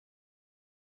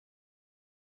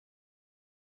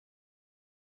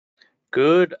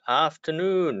Good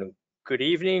afternoon, good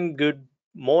evening, good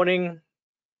morning.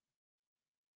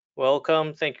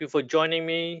 Welcome. Thank you for joining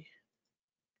me.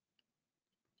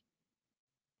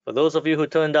 For those of you who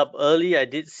turned up early, I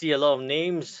did see a lot of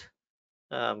names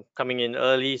coming in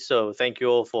early, so thank you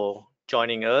all for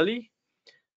joining early.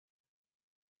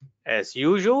 As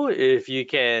usual, if you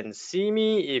can see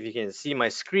me, if you can see my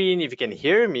screen, if you can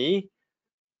hear me,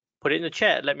 put it in the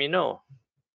chat, let me know.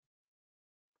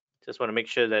 Just want to make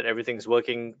sure that everything's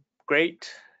working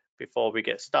great before we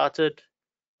get started.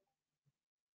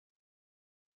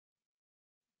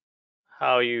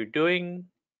 How are you doing?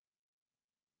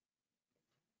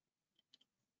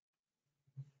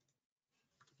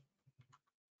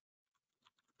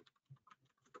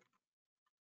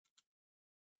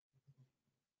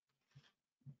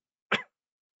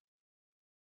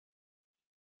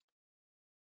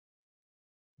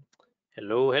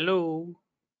 Hello, hello.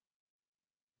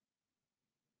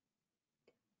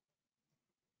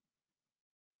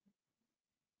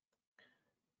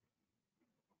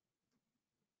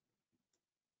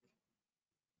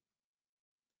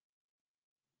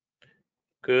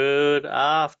 Good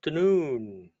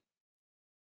afternoon.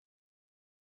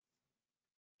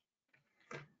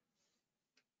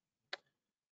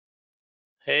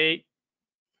 Hey,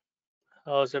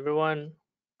 how's everyone?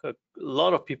 Got a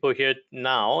lot of people here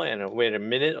now, and I'll wait a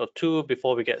minute or two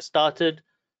before we get started.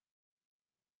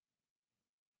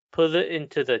 Put it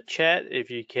into the chat if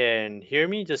you can hear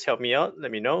me. Just help me out. Let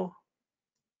me know.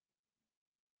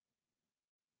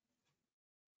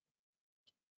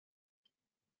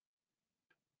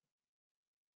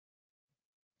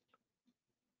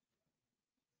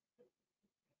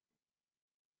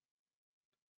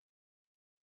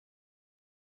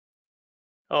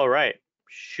 All right.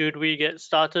 Should we get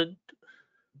started?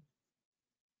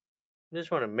 I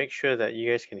just want to make sure that you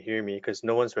guys can hear me because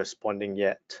no one's responding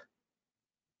yet.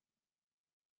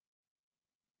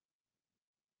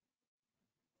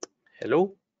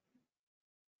 Hello?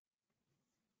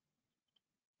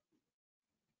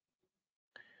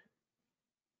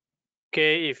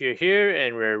 Okay, if you're here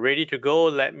and we're ready to go,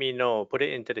 let me know. Put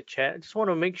it into the chat. Just want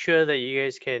to make sure that you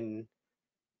guys can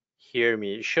hear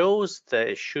me. It shows that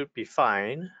it should be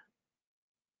fine,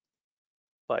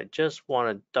 but I just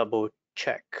want to double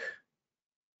check.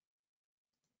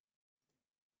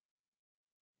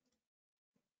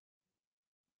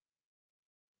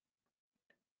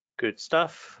 Good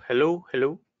stuff. Hello,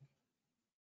 hello.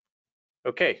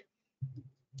 Okay,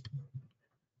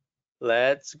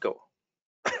 let's go.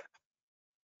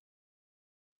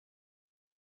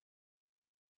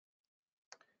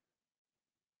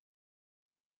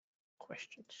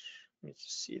 Questions. Let me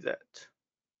just see that.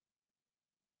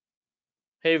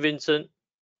 Hey, Vincent.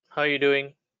 How are you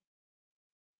doing?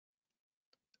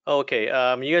 Okay,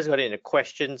 you guys got it in the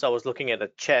questions. I was looking at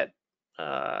the chat,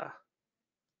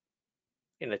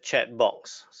 in the chat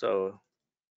box. So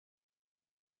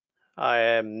I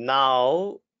am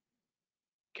now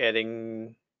I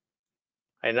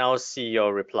now see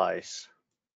your replies.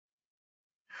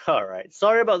 All right,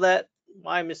 sorry about that.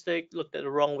 My mistake, looked at the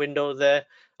wrong window there.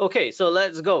 Okay, so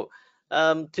let's go.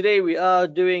 Today we are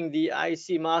doing the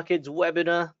IC Markets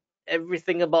webinar,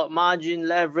 everything about margin,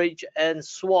 leverage, and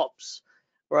swaps,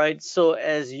 right? So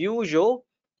as usual,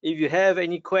 if you have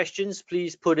any questions,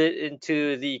 please put it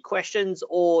into the questions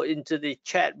or into the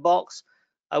chat box.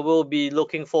 I will be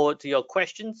looking forward to your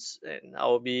questions, and I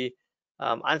will be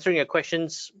answering your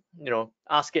questions.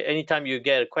 Ask it anytime you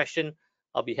get a question.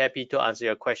 I'll be happy to answer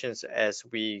your questions as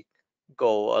we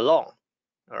go along.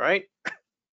 All right.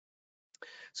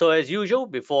 So as usual,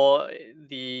 before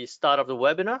the start of the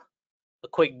webinar, a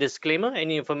quick disclaimer: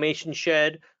 any information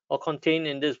shared or contained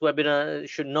in this webinar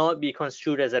should not be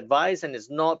construed as advice and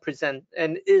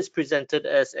is presented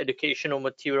as educational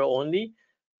material only.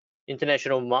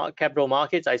 International capital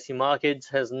markets, IC Markets,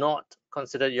 has not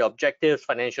considered your objectives,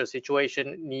 financial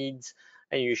situation, needs,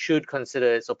 and you should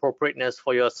consider its appropriateness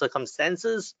for your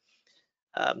circumstances.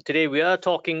 Today we are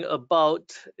talking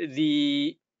about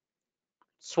the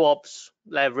swaps,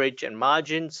 leverage, and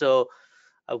margin. So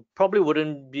I probably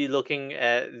wouldn't be looking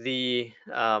at the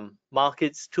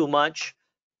markets too much,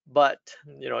 but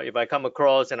if I come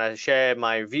across and I share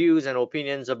my views and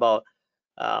opinions about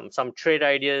some trade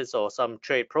ideas or some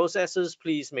trade processes,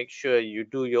 please make sure you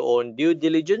do your own due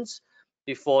diligence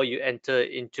before you enter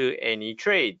into any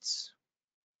trades.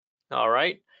 All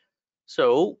right,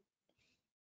 so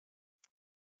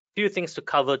a few things to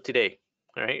cover today.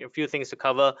 All right, a few things to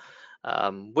cover,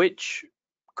 which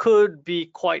could be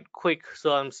quite quick,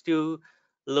 so I'm still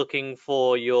looking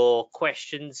for your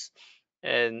questions,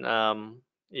 and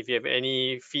if you have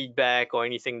any feedback or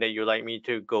anything that you'd like me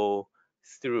to go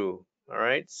through. All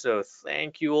right, so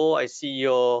thank you all. I see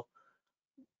your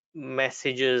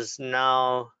messages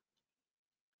now.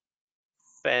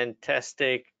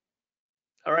 Fantastic.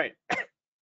 All right,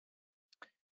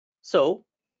 so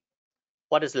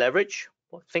what is leverage?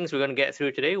 What things we're going to get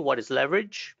through today? What is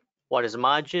leverage? What is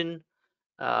margin?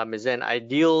 Is there an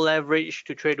ideal leverage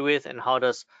to trade with, and how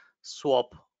does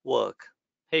swap work?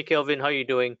 Hey Kelvin, how are you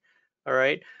doing? All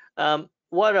right.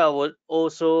 What I would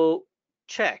also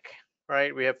check,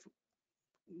 right? We have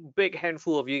big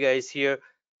handful of you guys here.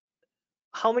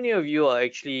 How many of you are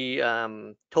actually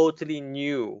totally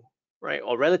new, right,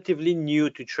 or relatively new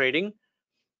to trading?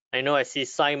 I know I see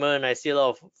Simon, I see a lot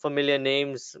of familiar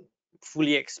names,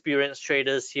 fully experienced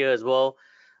traders here as well.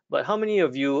 But how many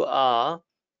of you are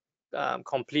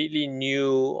completely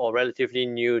new or relatively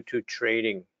new to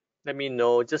trading? Let me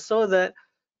know, just so that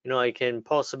I can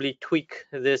possibly tweak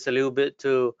this a little bit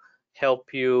to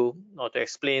help you, or to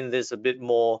explain this a bit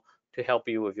more to help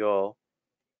you with your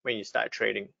when you start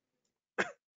trading.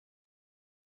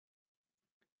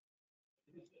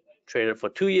 Traded for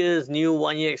 2 years, new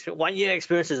 1 year experience. 1 year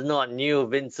experience is not new,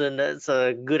 Vincent. That's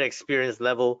a good experience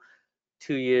level.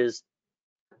 2 years.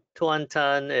 Tuan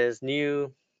Tan is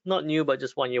new, not new, but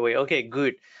just 1 year away. Okay,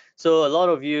 good. So a lot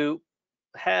of you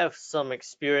have some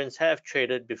experience, have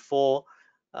traded before.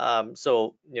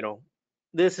 So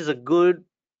this is a good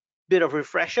bit of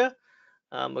refresher,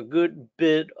 a good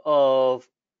bit of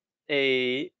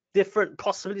a different,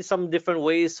 possibly some different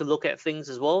ways to look at things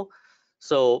as well.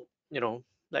 So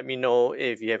let me know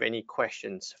if you have any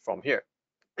questions from here.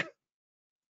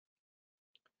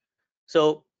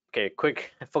 So, okay,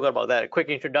 I forgot about that. A quick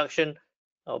introduction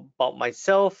about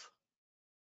myself.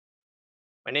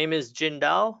 My name is Jin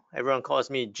Dao. Everyone calls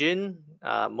me Jin.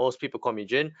 Most people call me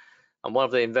Jin. I'm one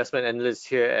of the investment analysts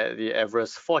here at the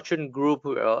Everest Fortune Group,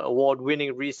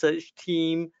 award-winning research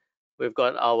team. We've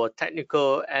got our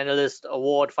technical analyst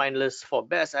award finalists for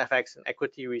best FX and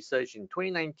equity research in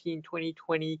 2019,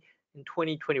 2020, and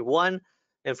 2021.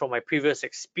 And from my previous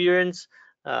experience,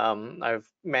 I've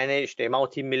managed a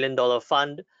multi-million-dollar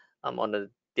fund on a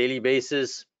daily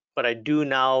basis. But I do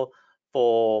now,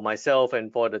 for myself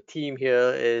and for the team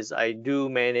here, is I do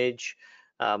manage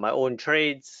my own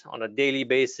trades on a daily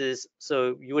basis.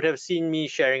 So you would have seen me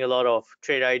sharing a lot of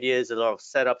trade ideas, a lot of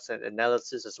setups and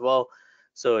analysis as well.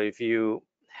 So if you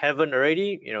haven't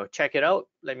already, check it out.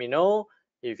 Let me know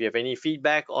if you have any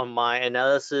feedback on my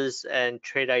analysis and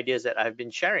trade ideas that I've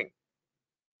been sharing.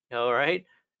 All right.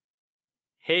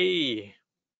 Hey,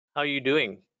 how you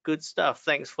doing? Good stuff.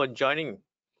 Thanks for joining.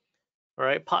 All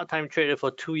right, part-time trader for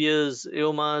 2 years,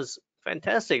 Ilma's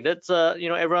fantastic. That's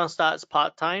everyone starts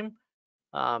part-time.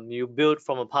 You build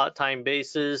from a part-time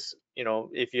basis.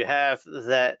 If you have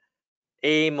that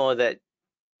aim or that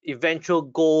eventual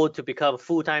goal to become a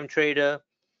full-time trader,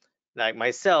 like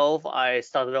myself, I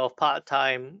started off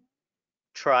part-time,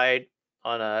 I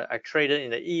traded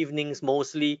in the evenings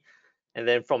mostly, and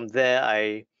then from there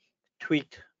I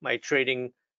tweaked my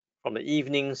trading from the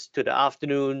evenings to the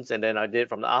afternoons, and then I did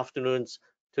from the afternoons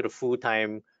to the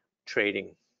full-time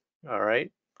trading. All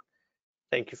right.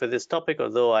 Thank you for this topic.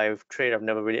 Although I've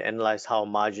never really analyzed how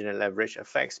margin and leverage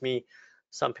affects me.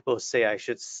 Some people say I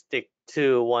should stick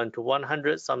to 1 to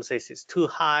 100. Some say it's too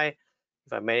high.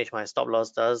 If I manage my stop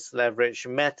loss, does leverage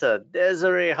matter?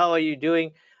 Desiree, how are you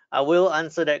doing? I will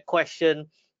answer that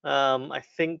question. I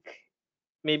think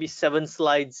maybe 7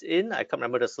 slides in. I can't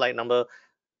remember the slide number.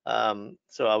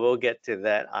 So I will get to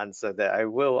that answer there. I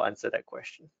will answer that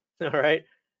question. All right.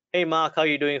 Hey Mark, how are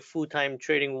you doing? Full-time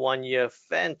trading 1 year.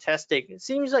 Fantastic. It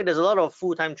seems like there's a lot of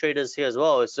full-time traders here as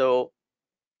well. So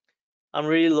I'm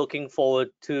really looking forward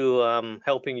to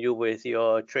helping you with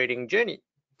your trading journey.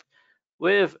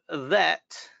 With that,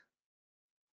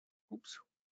 oops,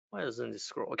 why doesn't this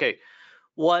scroll? Okay,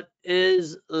 what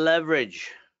is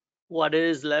leverage? What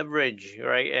is leverage,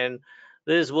 right? And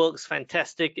this works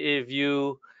fantastic if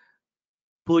you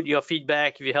put your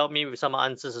feedback, if you help me with some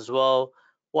answers as well.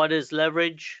 What is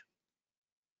leverage?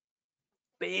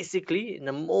 Basically, in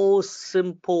the most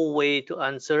simple way to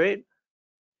answer it,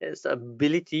 is the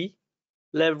ability.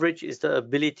 Leverage is the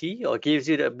ability, or gives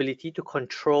you the ability to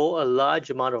control a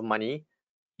large amount of money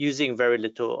using very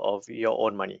little of your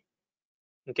own money.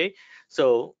 Okay,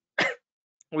 so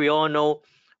we all know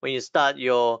when you start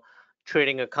your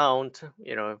trading account,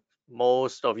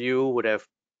 most of you would have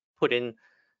put in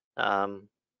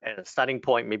at a starting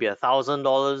point maybe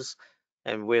 $1,000,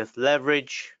 and with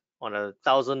leverage on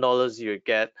 $1,000 you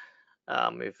get,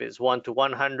 if it's 1 to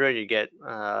 100, you get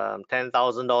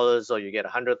 $10,000, or you get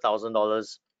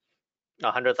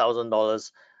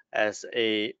 $100,000 as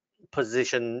a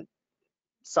position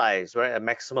size, right? A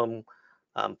maximum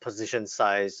position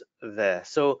size there.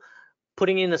 So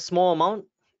putting in a small amount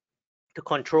to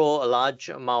control a large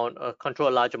amount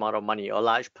of money or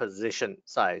large position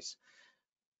size.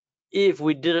 If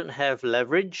we didn't have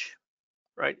leverage,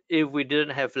 right? If we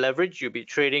didn't have leverage, you'd be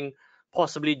trading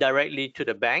possibly directly to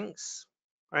the banks,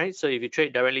 right? So if you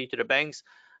trade directly to the banks,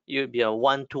 you'd be a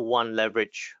one-to-one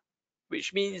leverage,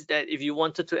 which means that if you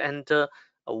wanted to enter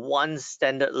a one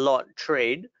standard lot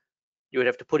trade, you would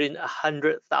have to put in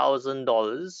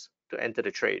 $100,000 to enter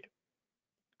the trade.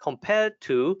 Compared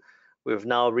to with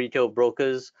now retail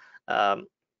brokers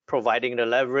providing the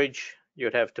leverage,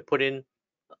 you'd have to put in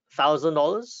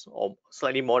 $1,000 or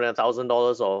slightly more than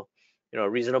 $1,000 or a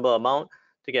reasonable amount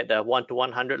to get the 1 to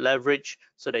 100 leverage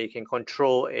so that you can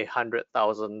control a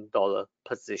 $100,000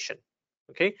 position.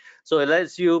 Okay, so it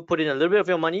lets you put in a little bit of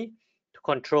your money to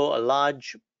control a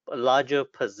larger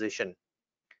position.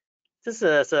 This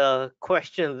is a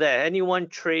question there. Anyone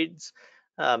trades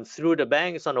through the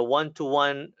banks on a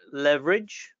one-to-one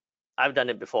leverage? I've done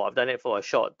it before. I've done it for a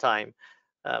short time.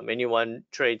 Anyone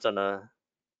trades on a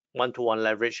one-to-one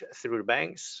leverage through the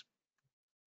banks?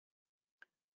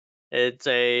 It's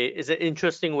an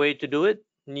interesting way to do it.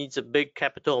 Needs a big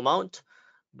capital amount,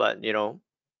 but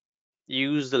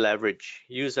use the leverage.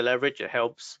 Use the leverage. It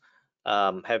helps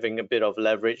having a bit of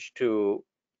leverage to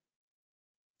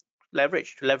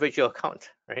leverage your account,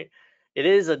 right? It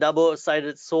is a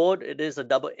double-sided sword. It is a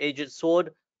double-edged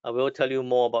sword. I will tell you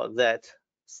more about that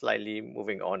slightly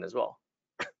moving on as well.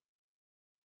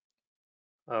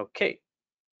 Okay.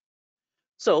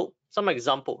 So some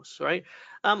examples, right?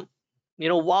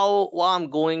 While I'm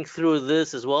going through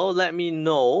this as well, let me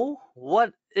know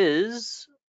what is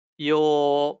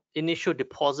your initial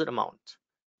deposit amount,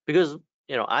 because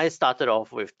I started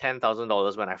off with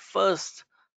 $10,000 when I first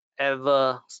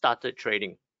ever started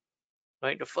trading.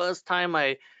 Right, the first time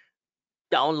I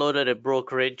downloaded a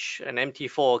brokerage, an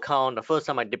MT4 account, the first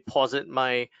time I deposit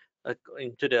my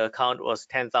into the account was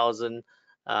 10,000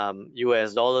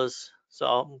 US dollars. So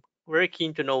I'm very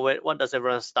keen to know what does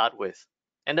everyone start with,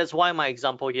 and that's why my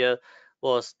example here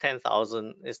was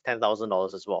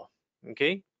 $10,000 as well.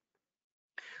 Okay,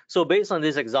 so based on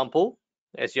this example,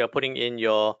 as you are putting in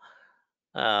your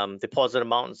deposit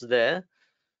amounts there,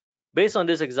 based on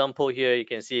this example here, you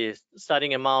can see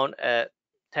starting amount at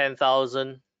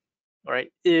 10,000. All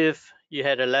right, if you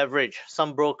had a leverage,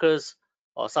 some brokers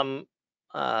or some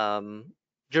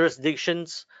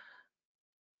jurisdictions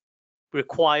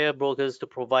require brokers to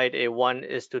provide a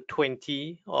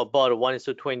 1:20 or about a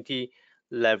 1:20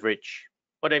 leverage.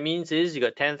 What that means is you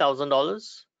got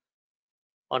 $10,000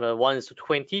 on a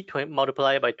 1:20,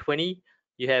 multiply by 20,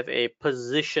 you have a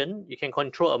position. You can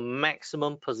control a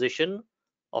maximum position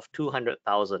of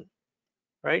 200,000,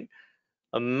 right?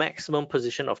 A maximum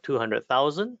position of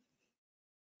 200,000.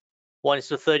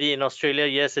 1:30 in Australia,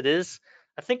 yes, it is.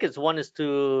 I think it's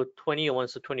 1:20 or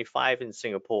 1:25 in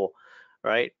Singapore,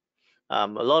 right? A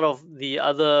lot of the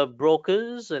other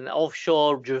brokers and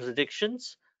offshore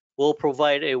jurisdictions will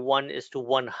provide a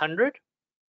 1:100,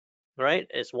 right?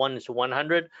 It's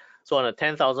 1:100. So on a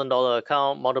 $10,000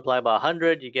 account, multiply by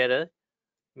 100, you get a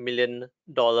 $1 million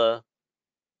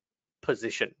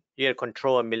position. You get to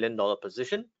control a $1 million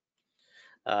position.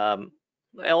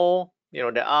 Or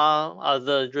there are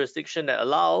other jurisdiction that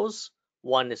allows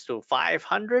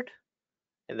 1:500,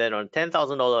 and then on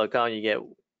 $10,000 account you get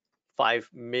 5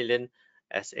 million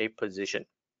as a position.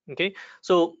 Okay,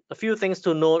 so a few things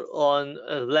to note on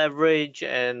leverage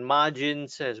and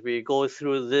margins as we go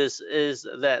through this is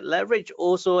that leverage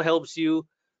also helps you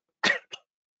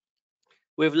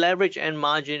with leverage and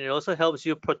margin. It also helps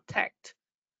you protect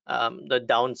the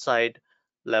downside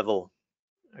level.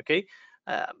 Okay,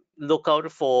 look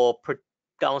out for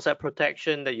downside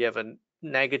protection, that you have a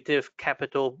negative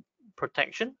capital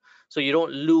protection, so you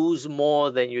don't lose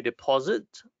more than you deposit.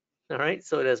 All right,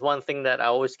 so there's one thing that I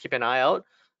always keep an eye out,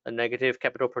 a negative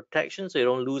capital protection, so you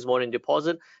don't lose more than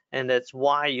deposit, and that's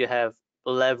why you have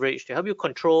leverage to help you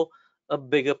control a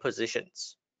bigger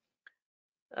positions.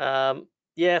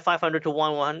 Yeah, 500 to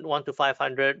 1 to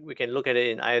 500, we can look at it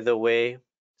in either way,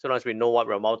 so long as we know what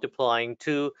we're multiplying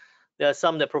to. There are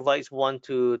some that provides 1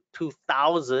 to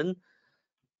 2,000.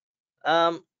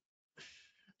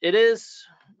 It is,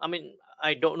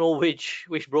 I don't know which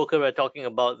broker we're talking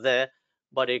about there,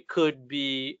 but it could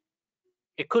be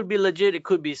legit, it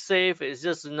could be safe. It's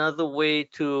just another way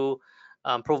to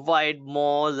provide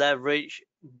more leverage,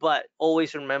 but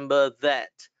always remember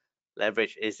that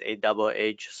leverage is a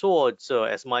double-edged sword. So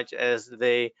as much as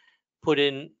they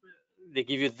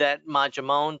give you that much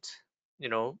amount,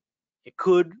 it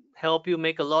could help you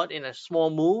make a lot in a small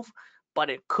move, but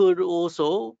it could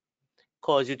also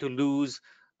cause you to lose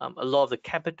a lot of the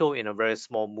capital in a very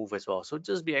small move as well. So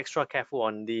just be extra careful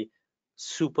on the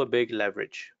super big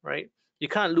leverage, right? You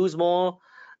can't lose more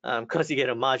because you get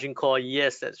a margin call.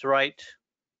 Yes, that's right.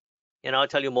 And I'll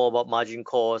tell you more about margin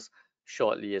calls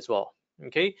shortly as well.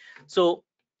 Okay, so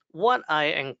what I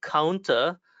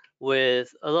encounter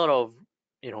with a lot of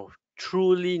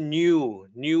truly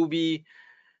newbie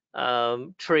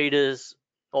traders,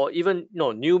 or even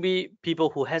newbie people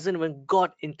who hasn't even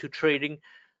got into trading,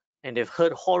 and they've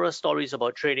heard horror stories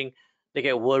about trading, they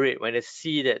get worried when they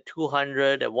see that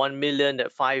 200, that 1 million,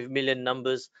 that 5 million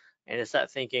numbers, and they start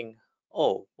thinking,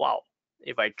 oh wow,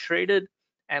 if I traded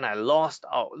and I lost,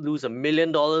 I'll lose $1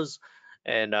 million,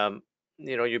 and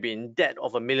you'll be in debt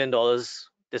of $1 million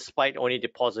despite only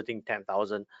depositing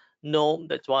 10,000. No,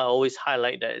 that's why I always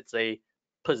highlight that it's a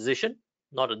position,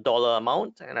 not a dollar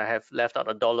amount, and I have left out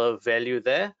a dollar value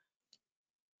there.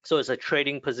 So it's a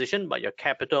trading position, but your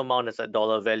capital amount is a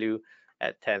dollar value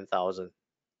at 10,000.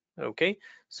 Okay,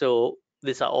 so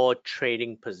these are all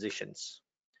trading positions.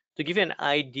 To give you an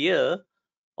idea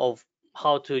of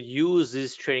how to use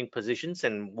these trading positions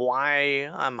and why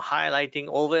I'm highlighting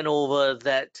over and over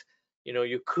that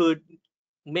you could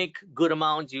make good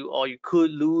amounts, or you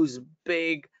could lose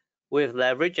big with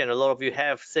leverage, and a lot of you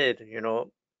have said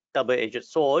double-edged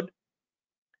sword,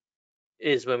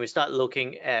 is when we start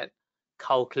looking at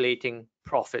calculating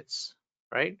profits,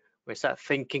 right? We start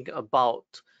thinking about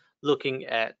looking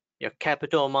at your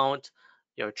capital amount,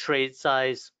 your trade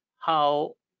size,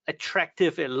 how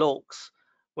attractive it looks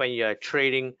when you're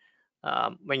trading,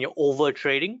 when you're over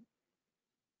trading.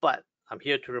 But I'm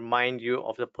here to remind you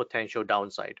of the potential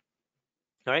downside.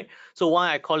 All right. So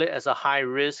why I call it as a high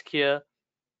risk here.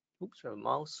 Oops, my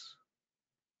mouse.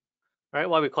 All right.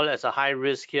 Why we call it as a high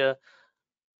risk here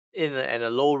in a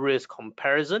low risk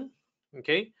comparison.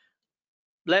 Okay.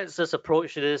 Let's just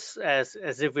approach this as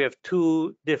if we have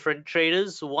two different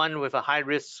traders, one with a high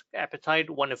risk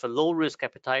appetite, one with a low risk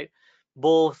appetite,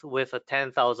 both with a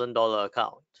 $10,000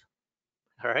 account.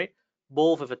 All right,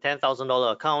 both with a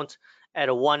 $10,000 account at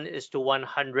a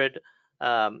 1:100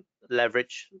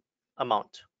 leverage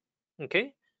amount.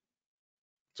 Okay,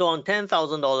 so on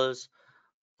 $10,000,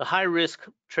 the high risk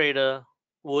trader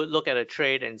would look at a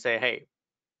trade and say, hey,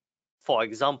 for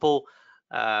example,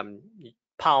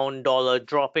 pound dollar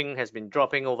has been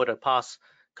dropping over the past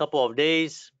couple of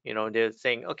days. They're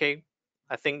saying, okay,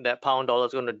 I think that pound dollar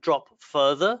is going to drop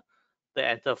further. They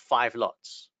enter 5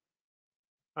 lots,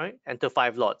 right? Enter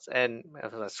 5 lots, and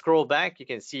as I scroll back, you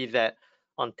can see that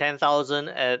on 10,000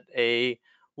 at a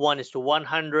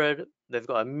 1:100, they've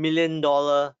got $1 million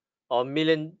or $1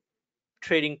 million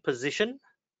trading position.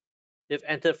 They've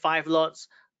entered 5 lots.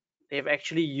 They've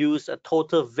actually used a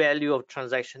total value of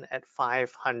transaction at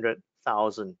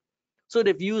 500,000. So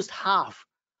they've used half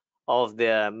of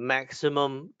their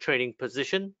maximum trading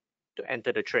position to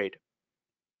enter the trade.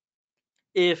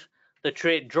 If the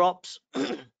trade drops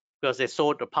because they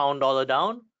sold the pound dollar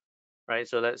down, right?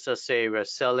 So let's just say we're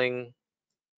selling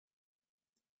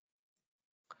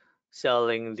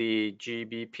the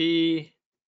GBP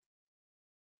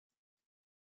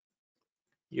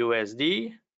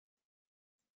USD,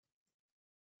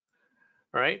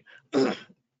 right?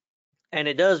 And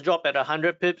it does drop at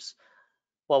 100 pips.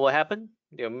 What will happen?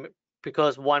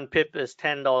 Because 1 pip is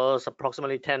 $10,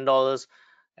 approximately $10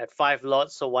 at 5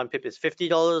 lots, so 1 pip is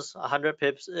 $50. 100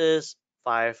 pips is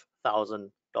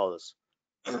 $5,000.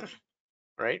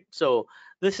 Right? So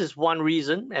this is one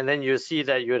reason, and then you see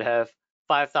that you'd have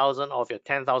 5,000 of your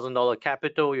 $10,000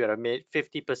 capital. You would have made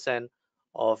 50%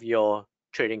 of your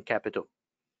trading capital.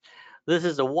 This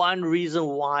is the one reason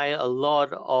why a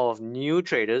lot of new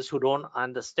traders who don't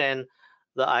understand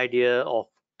the idea of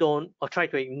try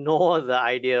to ignore the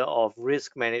idea of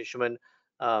risk management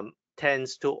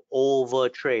tends to over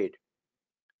trade,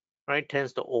 right?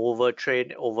 Tends to over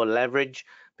trade, over leverage,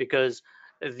 because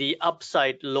the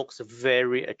upside looks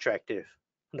very attractive.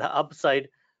 The upside,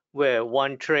 where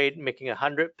one trade making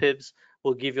 100 pips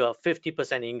will give you a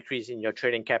 50% increase in your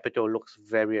trading capital, looks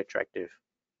very attractive.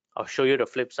 I'll show you the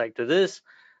flip side to this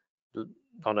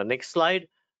on the next slide.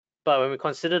 But when we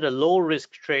consider the low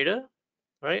risk trader,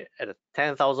 right, at a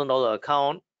 $10,000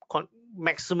 account,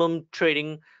 maximum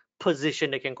trading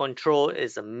position they can control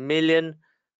is $1 million.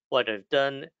 What they've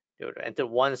done, they would enter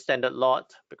 1 standard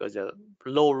lot because they're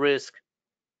low risk.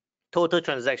 Total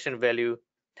transaction value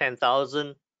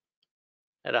 10,000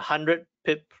 at 100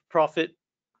 pip profit.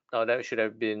 Now that should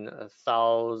have been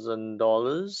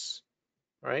 $1,000,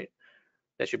 right?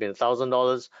 That should be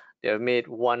 $1,000. They have made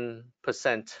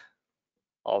 1%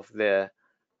 of their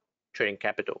trading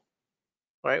capital,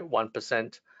 right?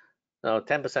 1%, now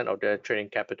 10% of their trading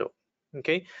capital.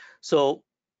 Okay, so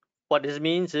what this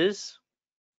means is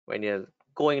when you're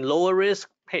going lower risk,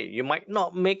 hey, you might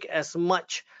not make as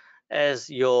much as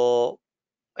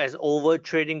over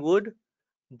trading would,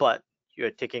 but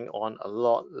you're taking on a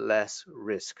lot less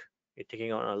risk. You're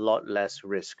taking on a lot less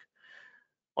risk.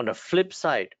 On the flip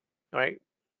side, right?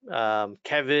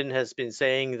 Kevin has been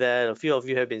saying that, a few of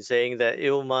you have been saying that,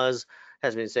 Ilmaz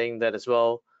has been saying that as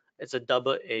well. It's a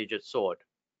double-edged sword.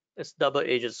 It's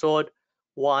double-edged sword.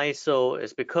 Why so?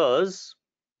 It's because,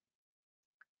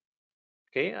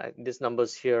 okay, these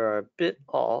numbers here are a bit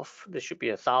off. This should be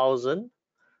 1,000.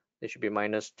 This should be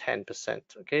minus 10%.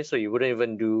 Okay, so you wouldn't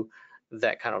even do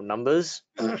that kind of numbers.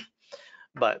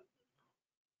 But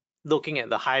looking at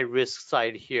the high risk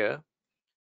side here,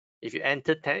 if you had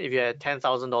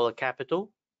 $10,000 capital,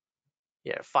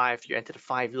 you entered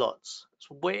 5 lots.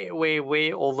 It's way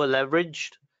over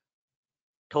leveraged.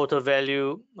 Total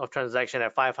value of transaction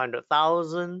at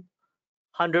 500,000.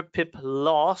 100 pip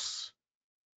loss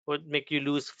would make you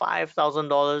lose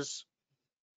 $5,000.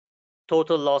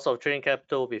 Total loss of trading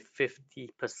capital will be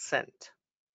 50%.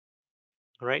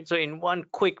 Right? So in one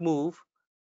quick move,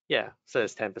 so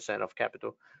it's 10% of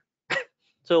capital.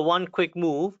 So one quick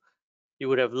move, you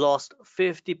would have lost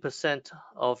 50%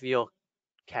 of your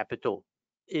capital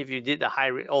if you did the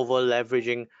high over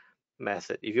leveraging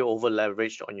method, if you over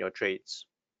leveraged on your trades.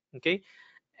 Okay,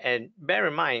 and bear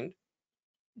in mind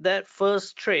that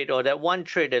first trade, or that one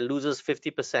trade that loses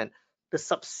 50%, the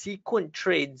subsequent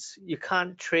trades you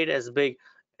can't trade as big.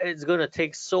 It's going to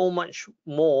take so many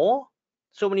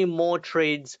more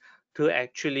trades to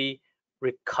actually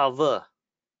recover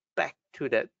back to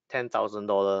that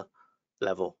 $10,000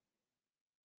 level.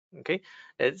 Okay,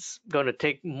 it's going to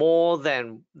take more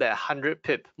than 100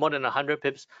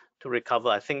 pips to recover.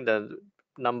 I think the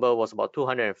number was about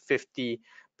 250,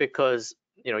 because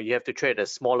you have to trade a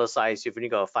smaller size. You've only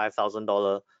got a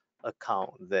 $5,000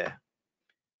 account there.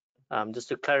 Just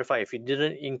to clarify, if you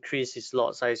didn't increase his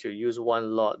lot size, you use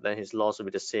one lot, then his loss will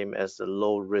be the same as the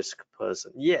low risk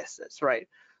person. Yes, that's right.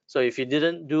 So if you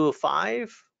didn't do a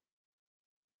 5,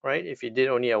 right, if you did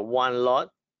only a 1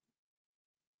 lot,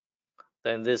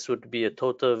 then this would be a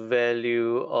total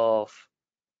value of,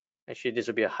 actually this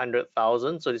would be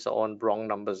 100,000. So these are all wrong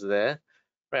numbers there,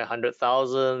 right?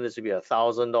 100,000. This would be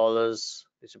 $1,000.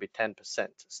 This would be 10%.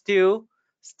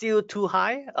 Still too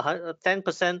high.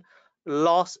 10%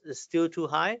 loss is still too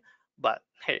high, but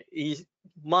hey,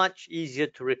 much easier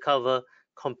to recover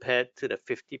compared to the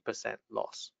 50%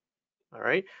 loss. All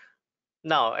right.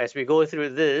 Now, as we go through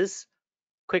this,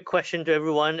 quick question to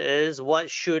everyone is, what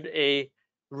should a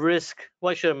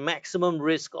maximum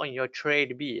risk on your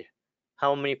trade be?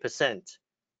 How many percent?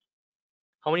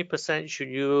 How many percent should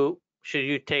you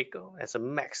take as a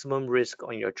maximum risk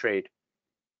on your trade?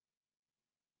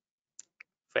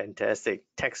 Fantastic.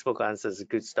 Textbook answers,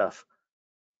 good stuff.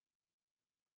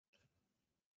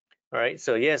 All right,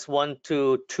 so yes, 1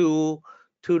 to 2,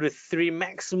 2 to 3,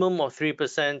 maximum of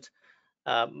 3%.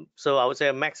 So I would say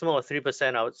a maximum of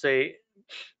 3%. I would say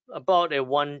about a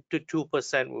 1 to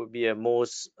 2% would be a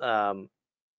most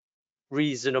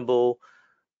reasonable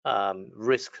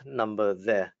risk number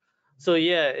there. So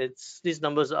yeah, these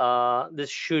numbers are,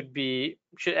 should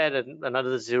add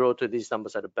another 0 to these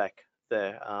numbers at the back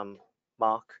there,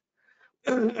 Mark.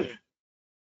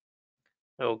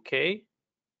 Okay,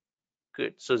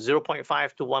 good. So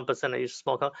 0.5 to 1% I use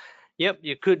small count. Yep,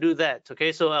 you could do that.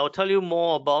 Okay, so I'll tell you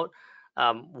more about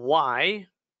why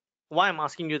I'm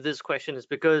asking you this question is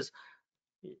because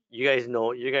you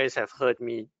guys have heard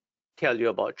me tell you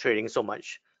about trading so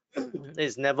much.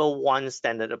 There's never one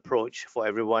standard approach for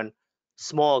everyone.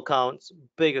 Small accounts,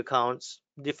 big accounts,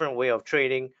 different way of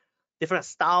trading, different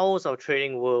styles of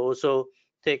trading will also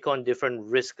take on different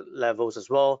risk levels as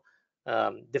well.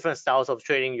 Different styles of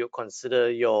trading, you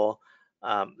consider your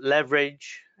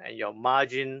leverage and your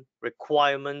margin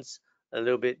requirements a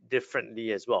little bit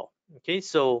differently as well. Okay,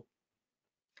 so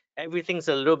everything's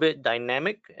a little bit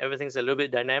dynamic.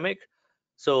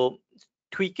 So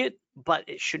tweak it, but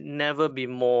it should never be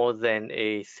more than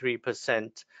a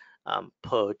 3%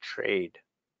 per trade.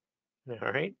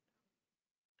 All right.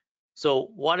 So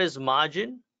what is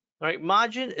margin? All right,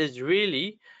 margin is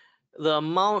really the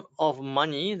amount of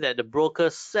money that the broker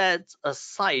sets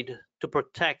aside to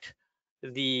protect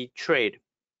the trade.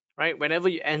 Right, whenever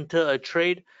you enter a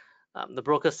trade, the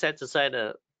broker sets aside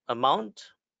an amount.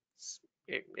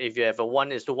 If you have a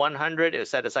 1:100, it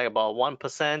set aside about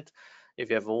 1%. If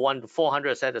you have a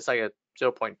 1:400, set aside at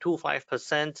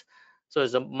 0.25%. So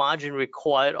it's a margin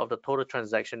required of the total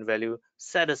transaction value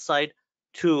set aside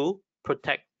to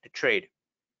protect the trade,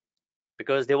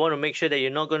 because they want to make sure that you're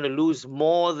not going to lose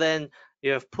more than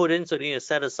you have put in, so you need to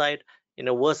set aside in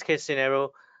a worst case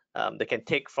scenario, they can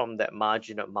take from that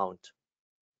margin amount.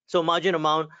 So margin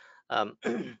amount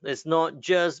is not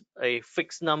just a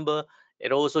fixed number,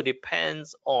 it also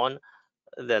depends on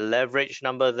the leverage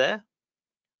number there,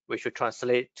 which will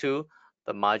translate to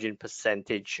the margin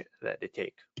percentage that they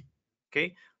take.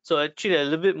 Okay, so actually a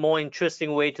little bit more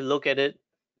interesting way to look at it.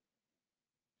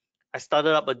 I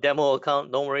started up a demo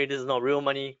account. Don't worry, this is not real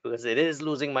money because it is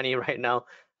losing money right now.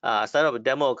 I started up a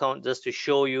demo account just to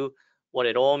show you what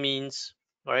it all means.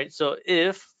 All right, so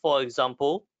if, for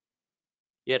example,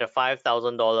 you had a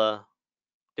 $5,000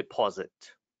 deposit,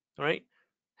 all right,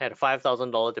 had a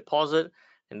 $5,000 deposit.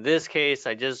 In this case,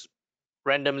 I just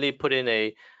randomly put in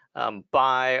a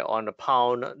buy on the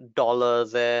pound dollar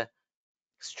there.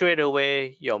 Straight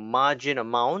away, your margin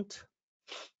amount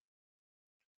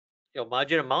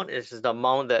is the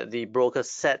amount that the broker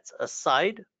sets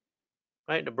aside,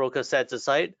 right? The broker sets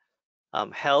aside,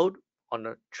 held on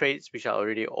the trades which are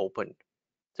already opened.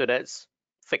 So that's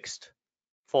fixed,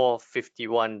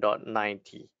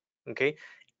 451.90. Okay,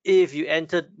 if you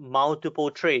entered multiple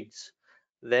trades,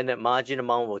 then the margin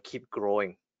amount will keep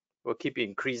growing, will keep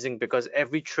increasing, because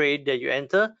every trade that you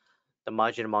enter, the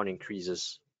margin amount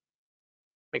increases.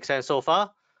 Make sense so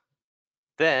far?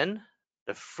 Then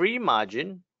the free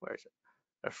margin, where is it?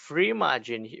 The free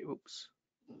margin here, oops.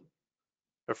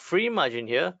 The free margin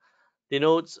here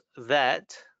denotes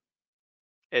that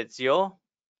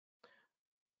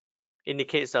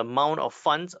indicates the amount of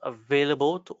funds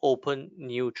available to open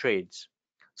new trades.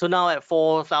 So now at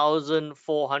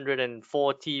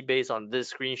 4,440 based on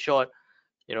this screenshot,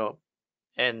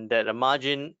 and that the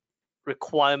margin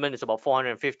requirement is about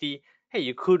 450. Hey,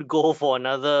 you could go for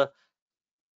another,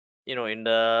 in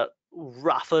the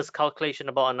roughest calculation,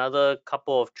 about another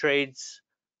couple of trades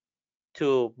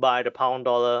to buy the pound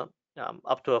dollar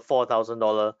up to a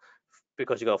 $4,000,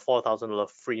 because you got a $4,000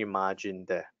 free margin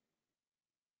there.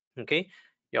 Okay,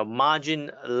 your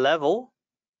margin level,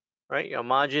 right? Your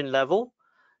margin level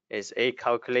is a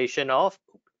calculation of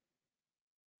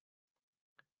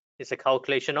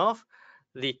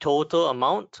the total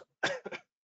amount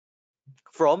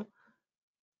from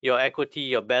your equity,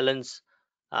 your balance,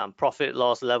 profit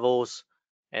loss levels,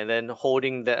 and then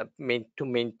holding that to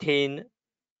maintain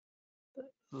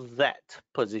that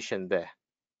position there.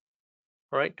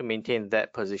 All right, to maintain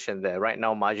that position there. Right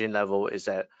now, margin level is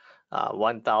at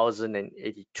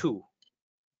 1,082.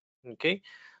 Okay,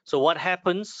 so what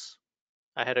happens?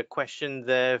 I had a question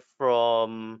there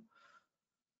from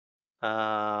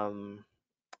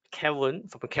Kelvin,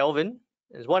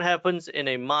 is what happens in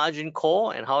a margin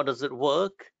call and how does it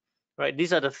work? Right,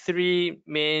 these are the three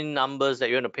main numbers that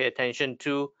you want to pay attention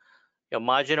to: your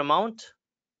margin amount,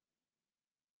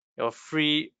 your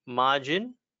free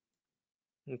margin,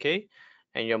 okay,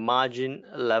 and your margin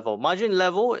level. Margin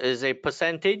level is a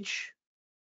percentage.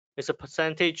 It's a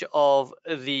percentage of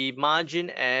the margin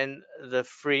and the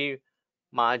free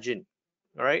margin.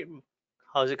 All right,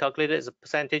 how is it calculated? It's a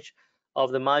percentage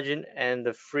of the margin and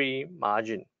the free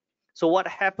margin. So what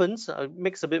happens,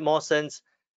 makes a bit more sense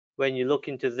when you look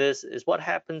into this, is what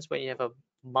happens when you have a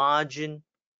margin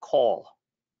call.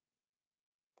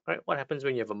 Right, what happens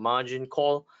when you have a margin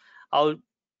call?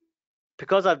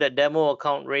 Because I have that demo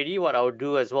account ready, what I'll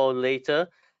do as well later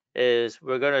is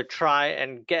we're going to try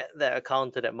and get that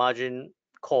account to that margin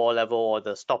call level or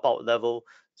the stop out level,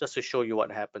 just to show you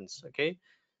what happens. Okay,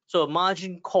 so a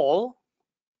margin call,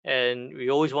 and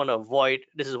we always want to avoid,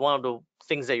 this is one of the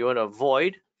things that you want to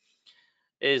avoid,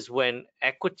 is when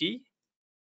equity,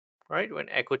 right, when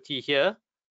equity here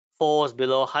falls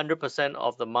below 100%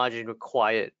 of the margin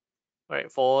required,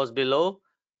 right, falls below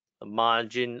the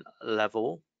margin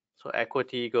level. So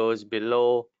equity goes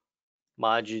below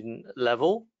margin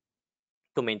level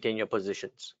to maintain your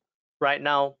positions. Right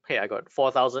now, hey, I got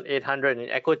 4,800 in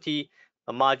equity,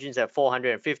 the margin's at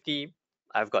 450.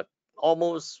 I've got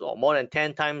almost or more than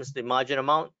 10 times the margin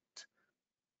amount.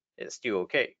 It's still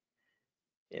okay.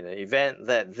 In the event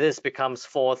that this becomes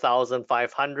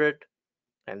 4,500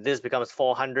 and this becomes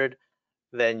 400,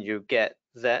 then you get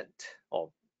that,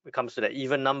 or it comes to that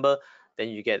even number, then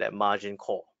you get that margin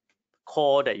call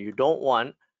that you don't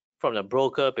want from the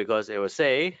broker, because it will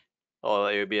say, or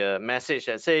it will be a message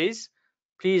that says,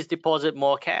 please deposit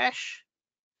more cash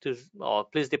or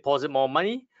please deposit more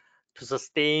money to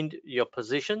sustain your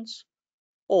positions,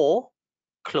 or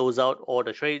close out all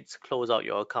the trades, close out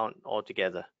your account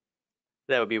altogether.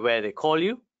 That will be where they call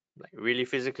you, like really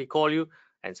physically call you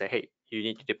and say, hey, you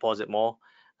need to deposit more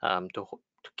to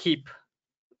keep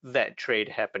that trade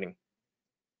happening,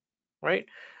 right?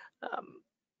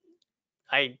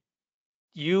 I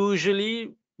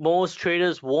usually most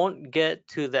traders won't get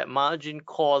to that margin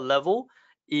call level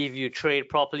if you trade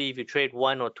properly, if you trade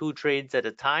 1 or 2 trades at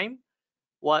a time.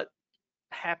 What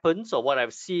happens, or what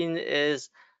I've seen, is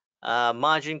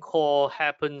margin call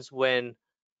happens when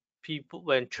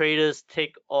traders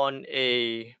take on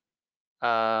a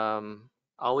I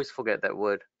always forget that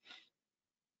word,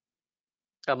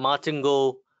 a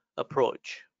martingale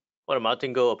approach. What a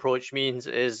martingale approach means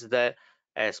is that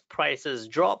as prices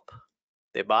drop,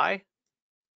 they buy,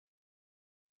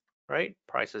 right?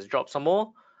 Prices drop some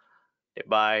more, they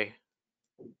buy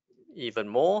even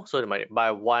more. So they might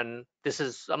buy one.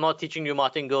 I'm not teaching you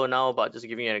martingale now, but just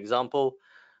giving you an example.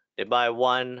 They buy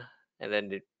one, and then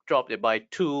they buy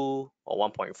 2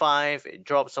 or 1.5, it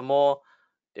drops some more.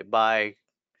 They buy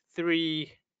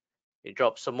 3, it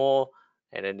drops some more,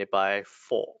 and then they buy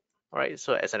 4. All right,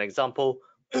 so as an example,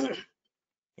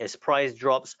 as price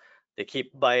drops, they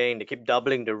keep buying, they keep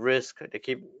doubling the risk, they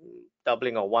keep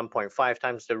doubling or 1.5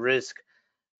 times the risk,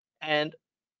 and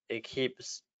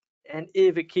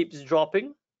if it keeps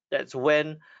dropping, that's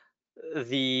when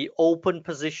the open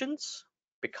positions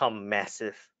become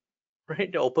massive,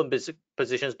 right? The open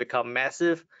positions become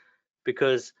massive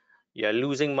because you're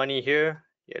losing money here,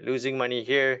 you're losing money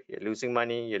here, you're losing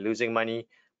money, you're losing money.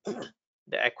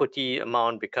 The equity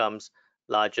amount becomes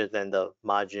larger than the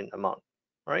margin amount,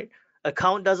 right?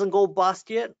 Account doesn't go bust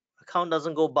yet. Account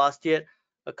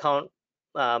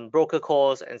broker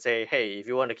calls and say, hey, if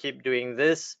you want to keep doing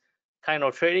this kind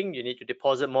of trading, you need to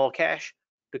deposit more cash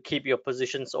to keep your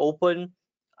positions open.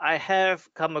 I have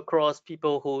come across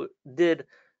people who did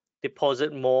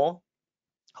deposit more,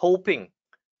 hoping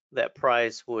that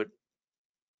price would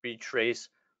retrace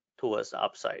towards the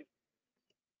upside.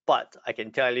 But I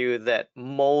can tell you that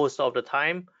most of the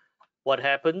time, what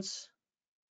happens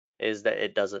is that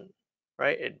it doesn't,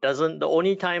 right? It doesn't. The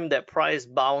only time that price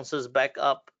bounces back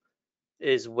up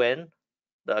is when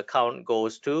the account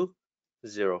goes to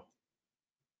 0.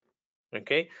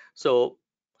 Okay, so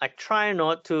I try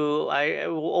not to, I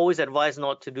will always advise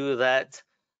not to do that.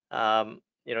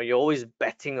 You're always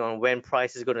betting on when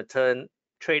price is going to turn.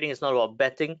 Trading is not about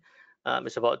betting.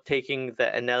 It's about taking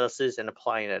the analysis and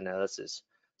applying the analysis.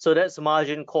 So that's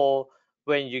margin call,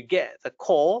 when you get the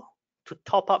call to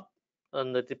top up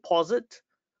on the deposit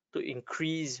to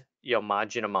increase your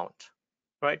margin amount,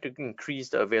 right? To increase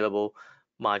the available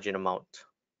margin amount.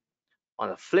 On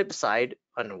the flip side,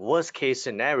 on the worst case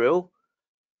scenario,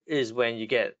 is when you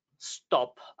get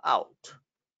stop out.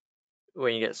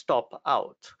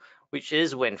 Which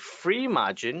is when free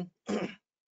margin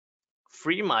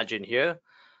here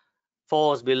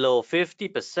falls below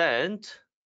 50%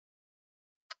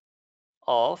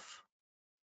 of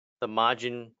the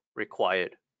margin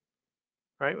required.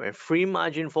 Right? When free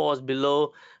margin falls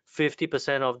below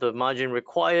 50% of the margin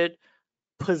required,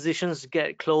 positions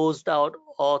get closed out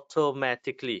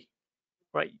automatically.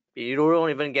 Right? You don't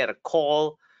even get a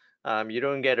call, you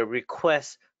don't get a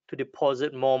request to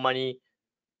deposit more money.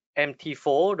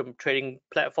 MT4, the trading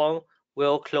platform,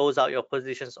 will close out your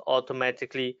positions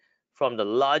automatically from the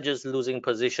largest losing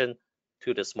position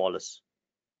to the smallest.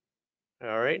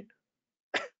 All right.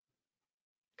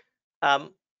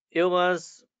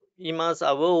 Imas,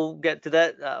 I will get to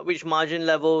that. Which margin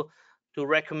level to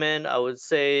recommend? I would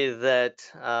say that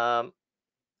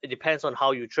it depends on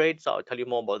how you trade. So I'll tell you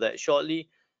more about that shortly.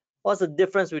 What's the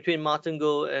difference between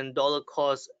martingale and dollar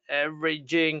cost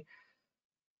averaging?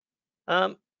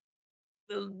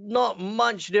 Not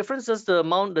much difference. Just the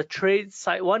amount, the trade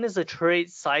size. One is the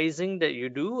trade sizing that you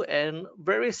do, and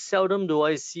very seldom do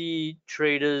I see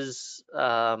traders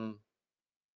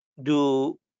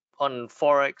do on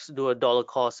forex do a dollar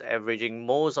cost averaging.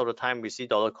 Most of the time we see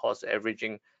dollar cost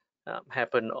averaging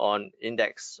happen on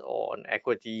index or on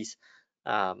equities,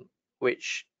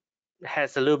 which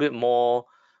has a little bit more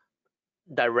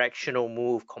directional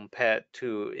move compared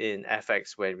to in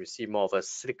FX, where we see more of a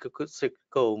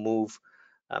cyclical move.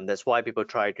 That's why people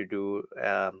try to do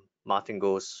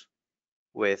martingales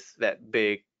with that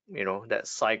big, that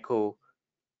cycle,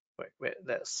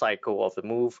 that cycle of the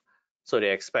move. So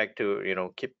they expect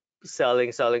to, keep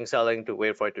selling to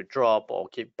wait for it to drop, or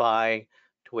keep buying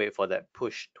to wait for that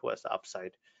push towards the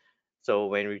upside. So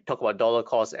when we talk about dollar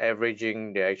cost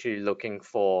averaging, they're actually looking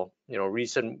for,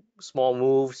 recent small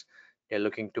moves. They're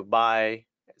looking to buy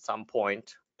at some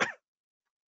point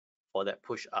for that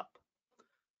push up.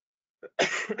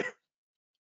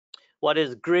 What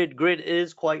is grid? Grid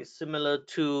is quite similar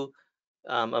to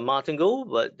a martingale,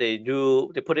 but they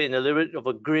put it in a little bit of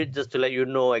a grid just to let you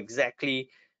know exactly,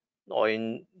 or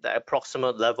in the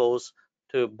approximate levels,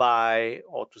 to buy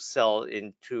or to sell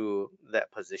into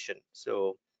that position.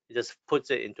 So it just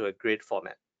puts it into a grid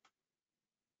format.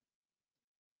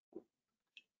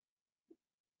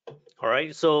 All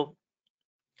right, so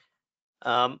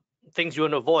things you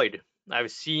want to avoid. I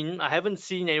haven't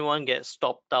seen anyone get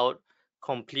stopped out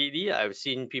completely. I've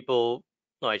seen people,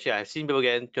 no, actually, I've seen people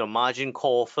get into a margin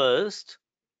call first,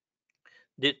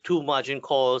 did 2 margin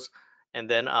calls, and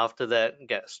then after that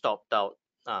get stopped out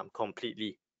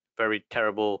completely. Very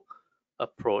terrible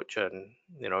approach, and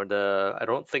I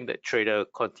don't think that trader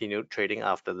continued trading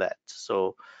after that.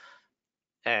 So,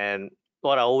 and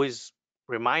what I always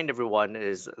remind everyone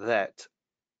is that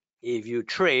if you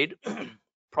trade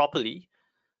properly,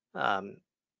 um,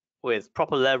 with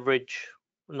proper leverage,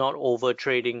 not over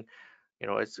trading,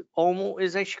 it's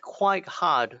actually quite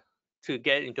hard to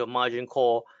get into a margin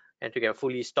call and to get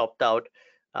fully stopped out,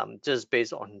 just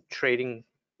based on trading,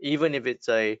 even if it's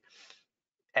a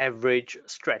average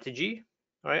strategy.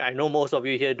 Right? I know most of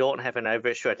you here don't have an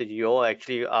average strategy. You all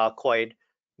actually are quite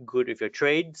good with your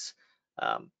trades,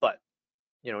 but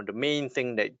the main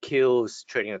thing that kills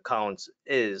trading accounts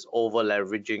is over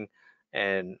leveraging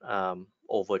and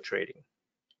over trading.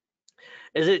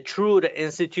 Is it true that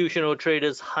institutional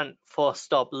traders hunt for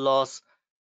stop loss?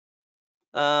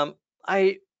 Um,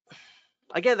 I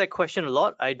I get that question a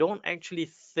lot. I don't actually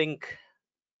think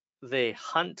they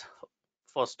hunt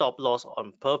for stop loss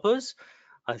on purpose.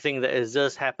 I think that it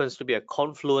just happens to be a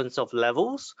confluence of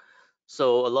levels.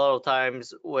 So a lot of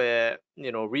times where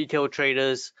retail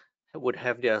traders would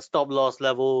have their stop loss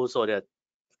levels or their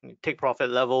take profit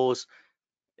levels,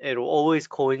 it will always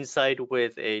coincide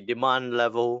with a demand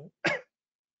level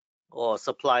or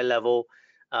supply level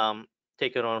um,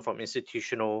 taken on from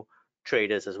institutional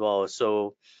traders as well.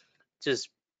 So just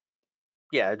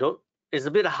yeah, don't. It's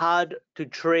a bit hard to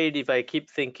trade if I keep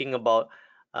thinking about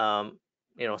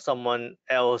someone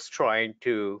else trying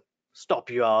to stop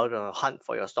you out or hunt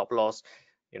for your stop loss.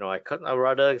 I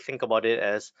rather think about it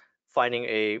as finding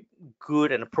a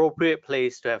good and appropriate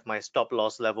place to have my stop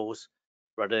loss levels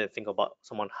rather than think about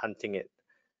someone hunting it.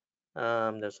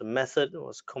 There's a method, it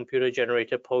was computer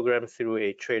generated program through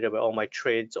a trader where all my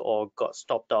trades all got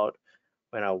stopped out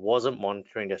when I wasn't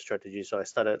monitoring their strategy. So I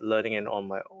started learning it on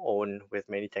my own with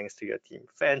many thanks to your team.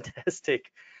 Fantastic.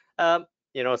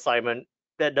 Simon,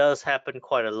 that does happen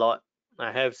quite a lot.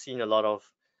 I have seen a lot of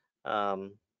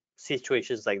um,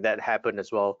 situations like that happen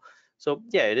as well. So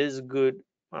yeah, it is good.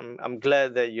 I'm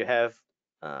glad that you have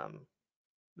um,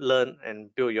 learned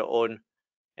and built your own,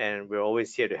 and we're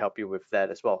always here to help you with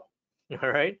that as well. All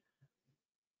right.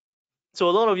 So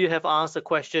a lot of you have asked the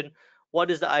question, what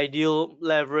is the ideal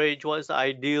leverage? What is the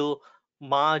ideal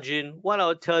margin? What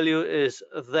I'll tell you is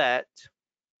that,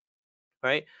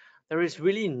 right, there is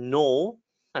really no,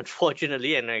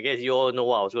 unfortunately, and I guess you all know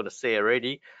what I was going to say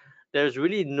already, there's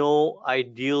really no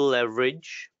ideal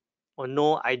leverage or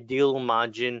no ideal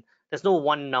margin. There's no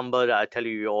one number that I tell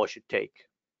you all should take.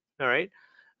 All right.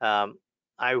 Um,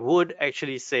 I would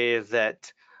actually say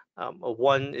that a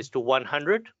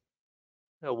 1:100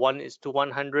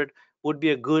 1:100 would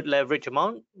be a good leverage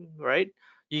amount, right?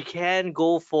 You can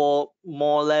go for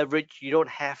more leverage. You don't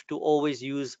have to always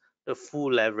use the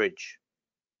full leverage,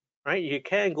 right? You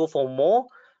can go for more,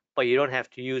 but you don't have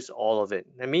to use all of it.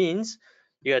 That means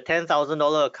you got a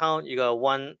 $10,000 account, you got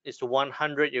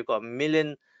 1:100, you got $1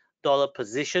 million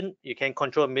position. You can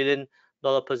control $1 million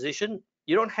position.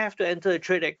 You don't have to enter a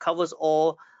trade that covers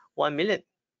all 1 million.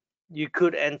 You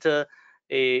could enter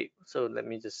so let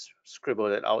me just scribble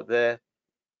that out there.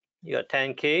 You got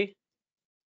 10K,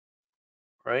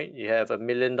 right? You have $1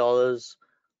 million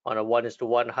on a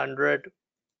 1:100.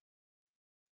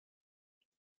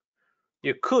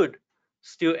 You could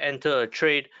still enter a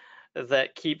trade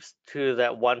that keeps to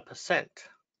that 1%,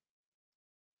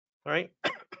 right?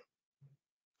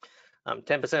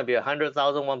 10% would be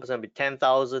 100,000, 1% would be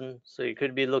 10,000. So you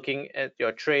could be looking at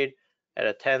your trade at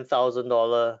a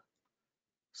 $10,000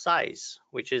 size,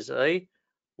 which is a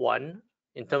 1.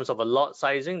 In terms of a lot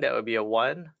sizing, that would be a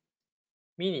 1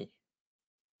 mini.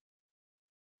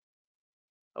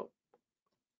 Oh,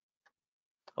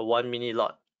 a 1 mini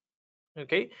lot.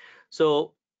 Okay,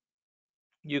 so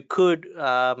you could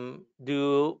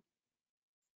do,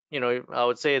 I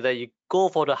would say that you go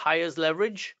for the highest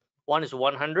leverage,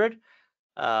 1:100,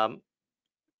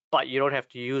 but you don't have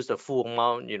to use the full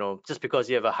amount. Just because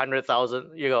you have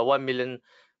 100,000, you got 1 million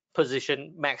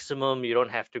position maximum, you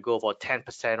don't have to go for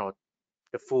 10% or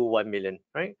the full 1 million,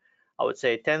 right? I would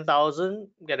say 10,000,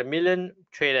 get a million,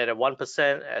 trade at a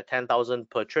 1% at 10,000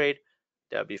 per trade.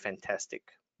 That would be fantastic.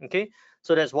 Okay,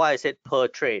 so that's why I said per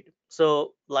trade.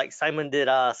 So like Simon did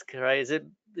ask, right?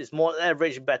 Is more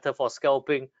leverage better for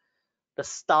scalping? The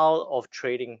style of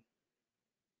trading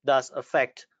does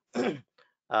affect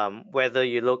whether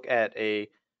you look at a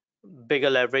bigger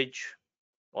leverage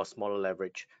or smaller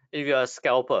leverage. If you're a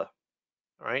scalper,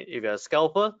 right? If you're a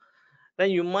scalper,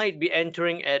 then you might be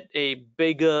entering at a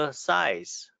bigger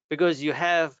size because you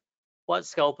have what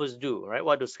scalpers do, right?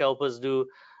 What do scalpers do?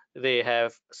 They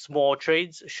have small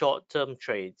trades, short-term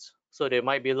trades. So they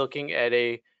might be looking at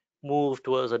a move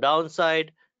towards a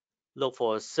downside, look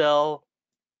for a sell.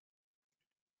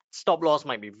 Stop loss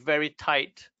might be very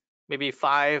tight, maybe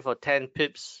 5 or 10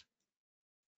 pips.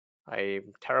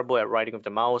 I'm terrible at writing with the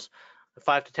mouse.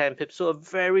 5 to 10 pips, so a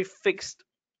fixed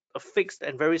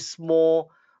and very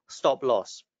small stop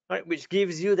loss, right? Which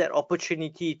gives you that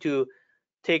opportunity to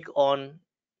take on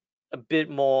a bit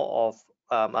more of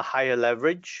a higher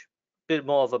leverage, a bit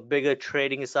more of a bigger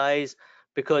trading size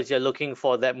because you're looking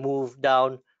for that move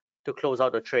down to close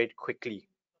out the trade quickly.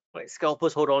 Right?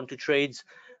 Scalpers hold on to trades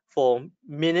for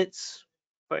minutes,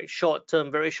 right?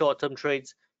 Very short-term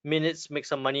trades, minutes, make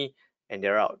some money, and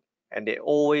they're out. And they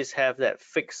always have that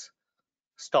fixed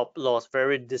stop loss,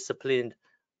 very disciplined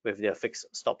with their fixed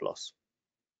stop loss.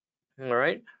 All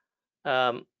right.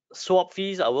 Swap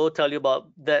fees, I will tell you about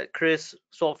that, Chris.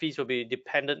 Swap fees will be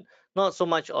dependent not so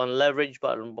much on leverage,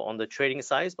 but on the trading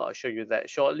size, but I'll show you that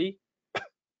shortly.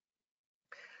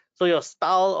 So your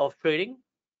style of trading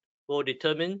will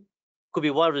could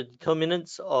be one of the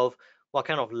determinants of what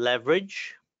kind of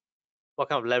leverage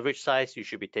size you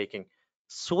should be taking.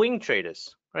 Swing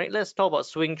traders, right? Let's talk about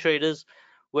swing traders,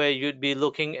 where you'd be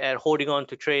looking at holding on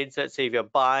to trades. Let's say if you're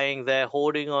buying there,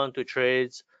 holding on to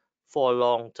trades for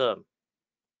long term,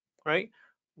 right?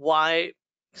 Why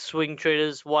swing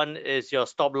traders? One is your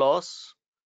stop loss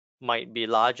might be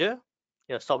larger.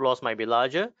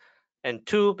 And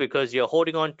two, because you're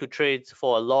holding on to trades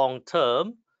for a long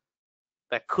term,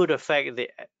 that could affect the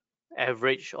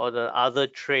average or the other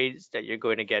trades that you're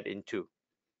going to get into,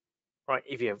 right?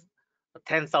 If you have a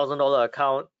 $10,000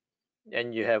 account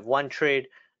and you have one trade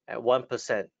at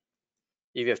 1%, if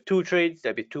you have two trades,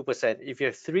 that'd be 2%. If you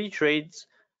have three trades,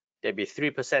 that'd be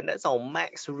 3%. That's our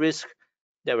max risk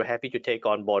that we're happy to take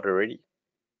on board already.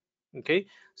 Okay,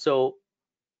 so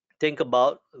think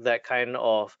about that kind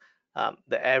of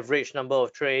the average number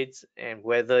of trades and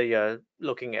whether you're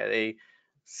looking at a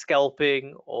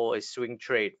scalping or a swing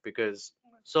trade, because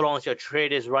so long as your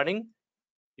trade is running,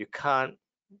 you can't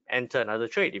enter another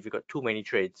trade if you've got too many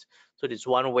trades. So it's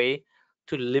one way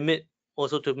to limit,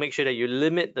 also to make sure that you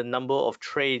limit the number of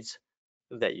trades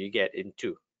that you get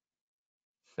into.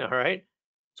 All right,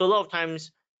 so a lot of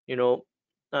times, you know,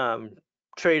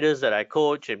 traders that I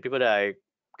coach and people that I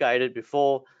guided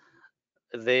before,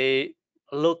 they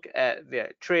look at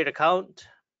their trade account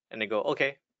and they go,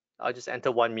 okay, I'll just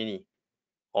enter one mini.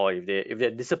 Or if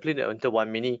they're disciplined, they enter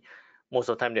one mini. Most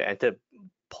of the time they enter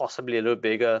possibly a little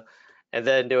bigger, and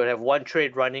then they will have one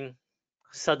trade running.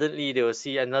 Suddenly they will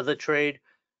see another trade,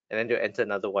 and then they'll enter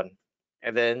another one,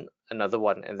 and then another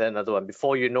one, and then another one.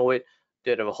 Before you know it,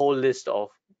 they have a whole list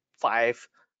of 5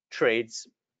 trades,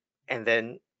 and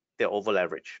then they're over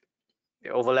leveraged.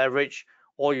 They're over leveraged.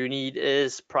 All you need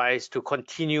is price to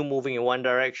continue moving in one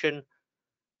direction.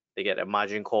 They get a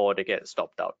margin call, they get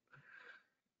stopped out.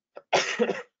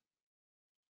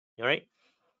 All right.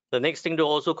 The next thing to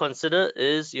also consider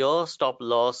is your stop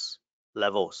loss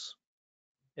levels.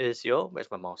 Where's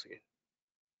my mouse again?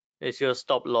 Is your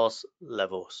stop loss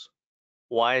levels.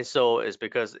 Why so is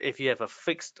because if you have a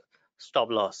fixed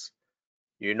stop loss,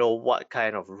 you know what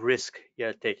kind of risk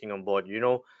you're taking on board. You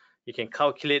know, you can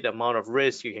calculate the amount of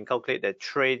risk, you can calculate the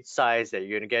trade size that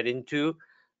you're going to get into.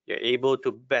 You're able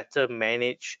to better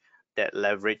manage that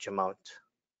leverage amount.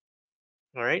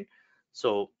 All right.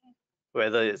 So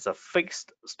whether it's a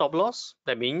fixed stop loss,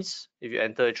 that means if you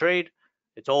enter a trade,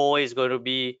 it's always going to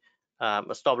be a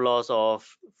stop loss of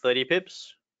 30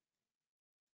 pips,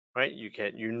 right?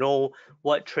 You know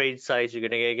what trade size you're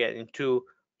going to get into,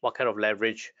 what kind of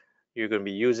leverage you're going to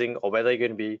be using, or whether you're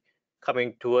going to be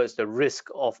coming towards the risk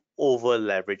of over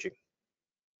leveraging.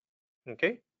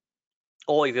 Okay,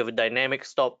 or if you have a dynamic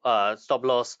stop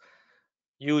loss,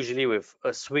 usually with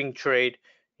a swing trade,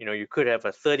 you know, you could have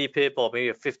a 30 pip or maybe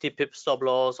a 50 pip stop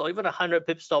loss, or even a 100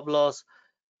 pip stop loss.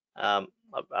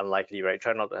 Unlikely, right?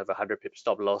 Try not to have a 100 pip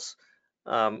stop loss.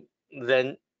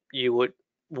 Then you would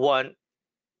want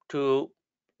to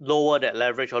lower that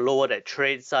leverage or lower that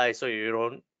trade size so you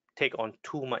don't take on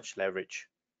too much leverage.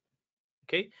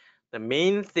 Okay, the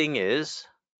main thing is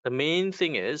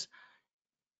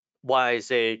why I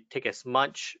say take as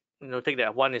much, you know, take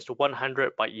that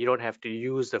 1:100, but you don't have to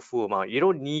use the full amount. You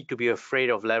don't need to be afraid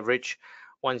of leverage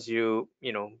once you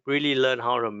know, really learn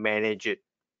how to manage it.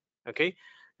 Okay,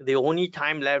 the only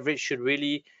time leverage should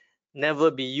really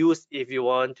never be used if you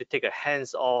want to take a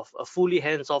fully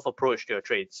hands-off approach to your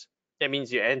trades. That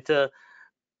means you enter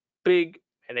big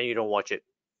and then you don't watch it.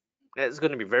 That's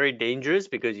going to be very dangerous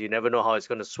because you never know how it's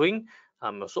going to swing.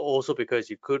 Also because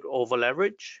you could over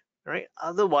leverage, right?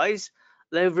 Otherwise,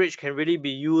 leverage can really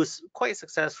be used quite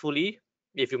successfully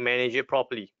if you manage it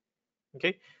properly.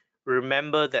 Okay,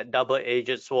 remember that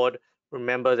double-edged sword.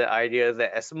 Remember the idea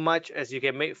that as much as you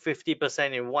can make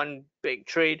 50% in one big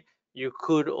trade, you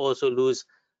could also lose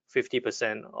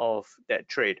 50% of that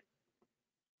trade,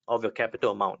 of your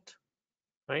capital amount,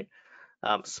 right?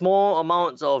 Small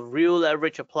amounts of real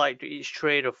leverage applied to each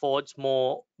trade affords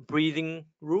more breathing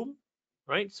room,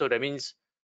 right? So that means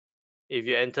if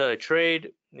you enter a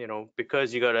trade,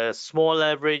 because you got a small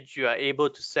leverage, you are able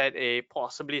to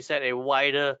possibly set a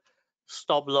wider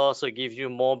stop loss, or give you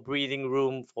more breathing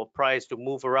room for price to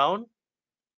move around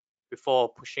before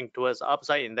pushing towards the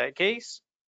upside in that case,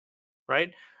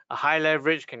 right? A high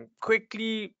leverage can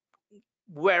quickly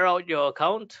wear out your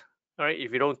account, all right,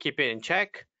 if you don't keep it in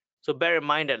check. So bear in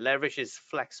mind that leverage is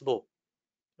flexible.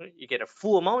 Right? You get a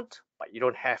full amount, but you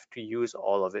don't have to use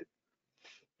all of it.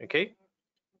 Okay.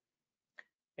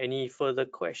 Any further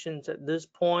questions at this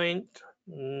point?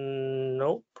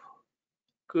 Nope.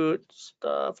 Good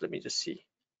stuff. Let me just see.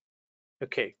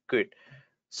 Okay, good.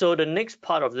 So the next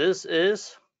part of this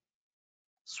is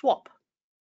swap.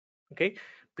 Okay.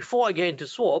 Before I get into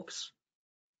swaps,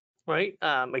 right?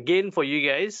 Again, for you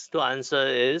guys to answer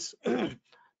is,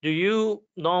 do you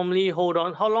normally hold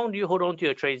on? How long do you hold on to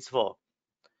your trades for?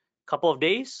 Couple of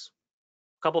days?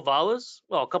 Couple of hours?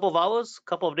 Well, couple of hours,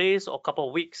 couple of days, or couple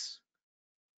of weeks?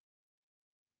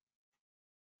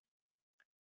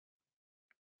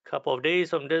 Couple of days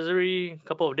from Desiree,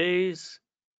 couple of days,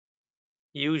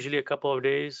 usually a couple of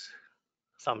days,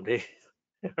 some days.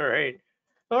 All right.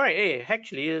 All right. Hey,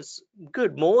 actually, it's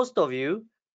good. Most of you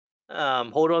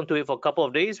hold on to it for a couple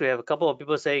of days. We have a couple of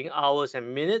people saying hours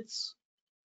and minutes,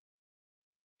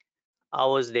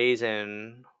 hours, days,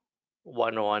 and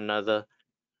one or another.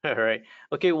 All right.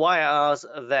 Okay. Why I ask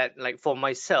that? Like for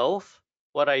myself,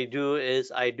 what I do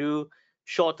is I do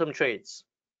short-term trades.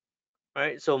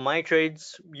 Right. So my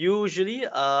trades usually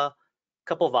are a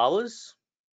couple of hours,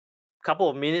 couple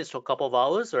of minutes or a couple of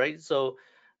hours, right? So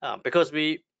because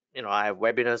I have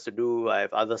webinars to do, I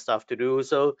have other stuff to do.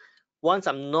 So if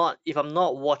I'm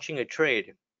not watching a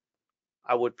trade,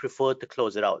 I would prefer to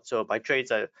close it out. So my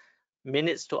trades are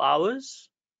minutes to hours,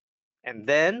 and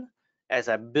then as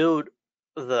I build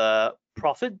the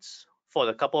profits for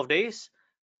the couple of days,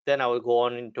 then I will go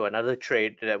on into another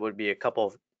trade that would be a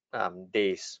couple of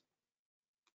days.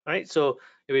 All right, so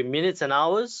it'll be minutes and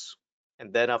hours,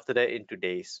 and then after that into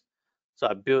days. So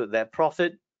I build that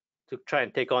profit to try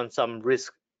and take on some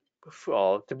risk,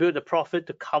 or to build the profit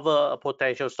to cover a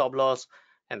potential stop loss,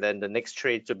 and then the next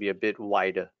trade to be a bit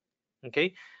wider.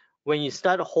 Okay, when you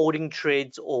start holding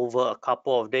trades over a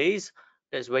couple of days,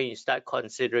 that's when you start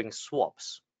considering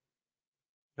swaps.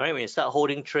 All right, when you start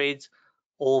holding trades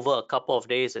over a couple of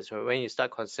days, that's when you start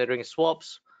considering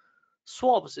swaps.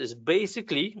 Swaps is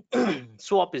basically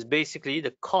swap is basically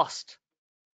the cost,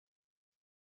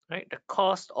 right? The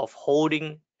cost of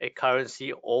holding a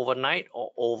currency overnight or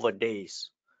over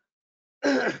days.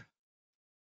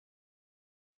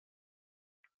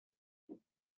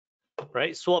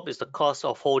 Right? Swap is the cost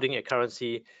of holding a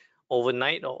currency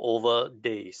overnight or over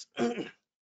days. And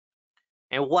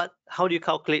how do you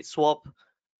calculate swap?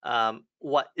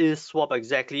 What is swap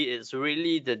exactly? It's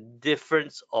really the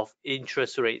difference of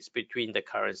interest rates between the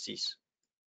currencies,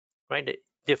 right? The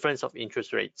difference of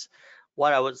interest rates.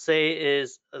 What I would say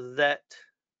is that,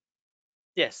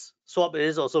 yes, swap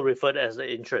is also referred as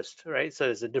the interest, right?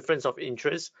 So it's a difference of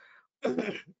interest.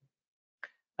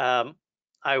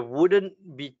 I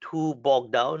wouldn't be too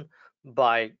bogged down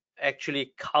by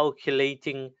actually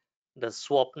calculating the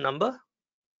swap number,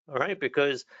 all right,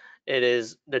 because it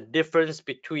is the difference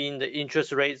between the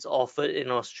interest rates offered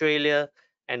in Australia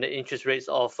and the interest rates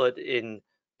offered in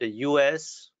the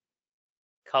US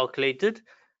calculated.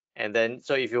 And then,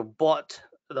 so if you bought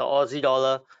the Aussie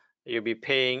dollar, you'll be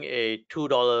paying a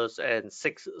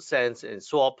 $2.06 in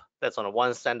swap. That's on a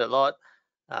one standard lot.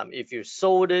 If you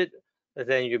sold it,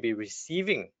 then you'll be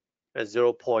receiving a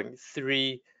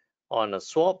 0.3 on a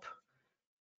swap.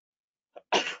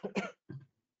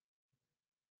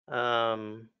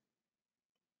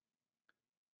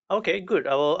 Okay, good.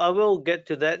 I will get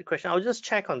to that question. I'll just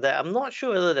check on that. I'm not sure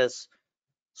whether there's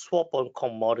swap on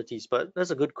commodities, but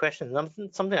that's a good question.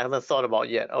 Something I haven't thought about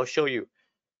yet. I'll show you.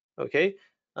 Okay.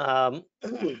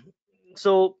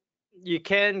 So you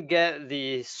can get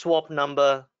the swap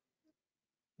number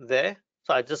there.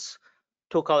 So I just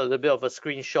took out a little bit of a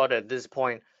screenshot at this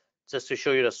point just to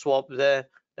show you the swap there.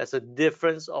 That's a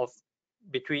difference of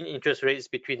between interest rates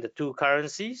between the two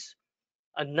currencies.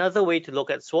 Another way to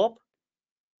look at swap.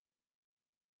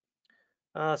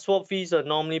 Swap fees are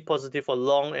normally positive for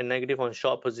long and negative on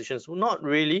short positions. Well, not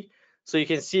really. So you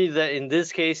can see that in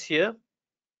this case here,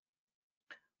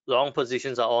 long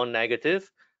positions are all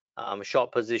negative,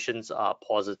 short positions are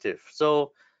positive.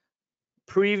 So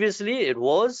previously it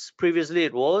was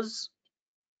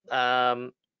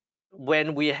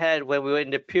when we were in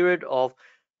the period of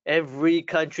every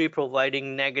country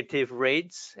providing negative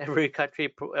rates,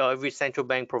 every central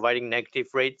bank providing negative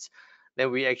rates,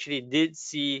 then we actually did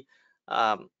see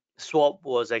swap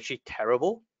was actually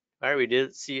terrible, right? We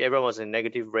did see everyone was in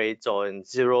negative rates or in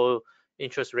zero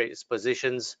interest rates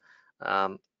positions.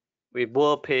 We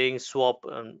were paying swap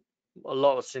on a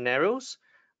lot of scenarios,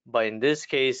 but in this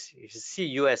case, you see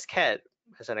US CAD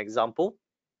as an example.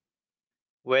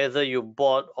 Whether you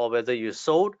bought or whether you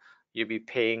sold, you'll be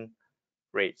paying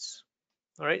rates.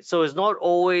 All right, so it's not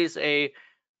always a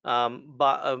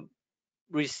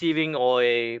receiving or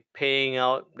a paying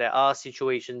out. There are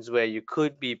situations where you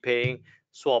could be paying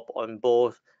swap on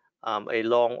both a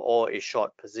long or a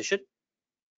short position.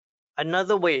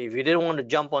 Another way, if you didn't want to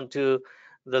jump onto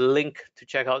the link to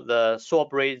check out the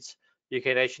swap rates, you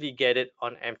can actually get it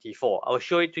on MT4. I'll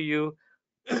show it to you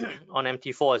on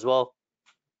MT4 as well.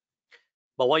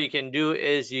 But what you can do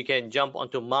is you can jump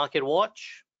onto Market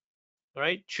Watch,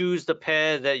 right? Choose the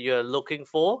pair that you're looking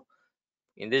for.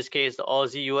 In this case, the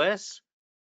Aussie US.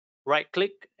 Right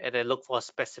click and then look for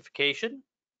specification,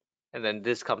 and then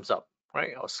this comes up, right?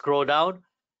 I'll scroll down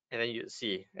and then you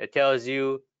see it tells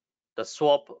you the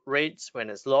swap rates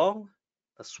when it's long,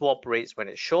 the swap rates when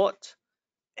it's short,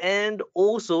 and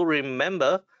also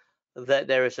remember that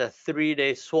there is a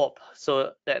 3-day swap,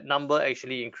 so that number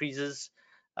actually increases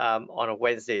on a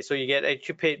Wednesday. So you get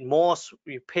actually paid more,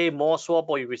 you pay more swap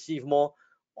or you receive more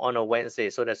on a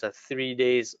Wednesday. So there's a 3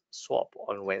 days swap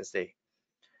on Wednesday.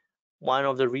 One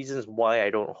of the reasons why I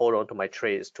don't hold on to my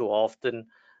trades too often,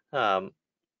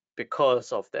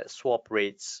 because of that swap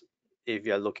rates if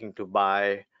you're looking to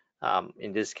buy,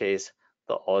 in this case,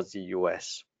 the Aussie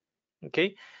US.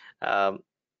 Okay,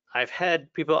 I've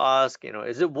had people ask,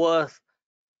 is it worth,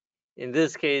 in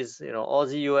this case,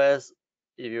 Aussie US,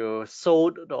 if you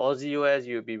sold the Aussie US,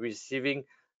 you'll be receiving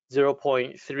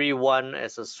 0.31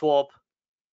 as a swap.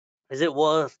 Is it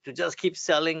worth to just keep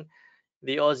selling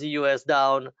the Aussie US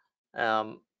down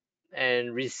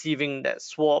and receiving that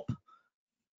swap?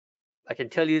 I can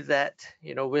tell you that,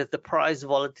 with the price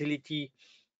volatility,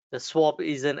 the swap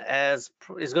isn't as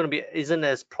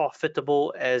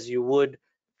profitable as you would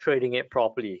trading it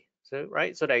properly. So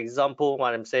right, so the example,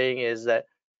 what I'm saying is that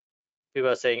people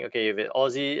are saying, okay, if it's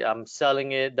Aussie, I'm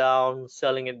selling it down.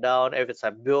 If I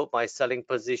build my selling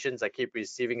positions, I keep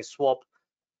receiving swap.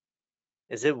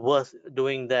 Is it worth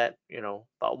doing that?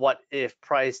 But what if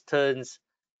price turns,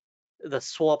 the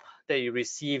swap that you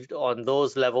received on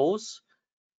those levels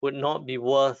would not be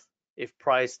worth, if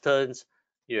price turns,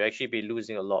 you actually be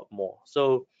losing a lot more.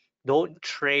 So don't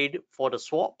trade for the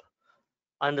swap.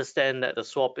 Understand that the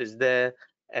swap is there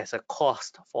as a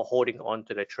cost for holding on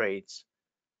to the trades,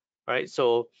 right?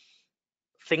 So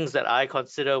things that I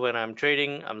consider when I'm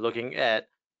trading, I'm looking at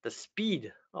the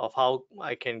speed of how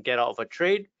I can get out of a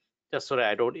trade, just so that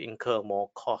I don't incur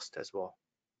more cost as well.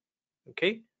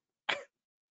 Okay.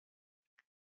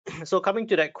 So coming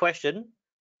to that question,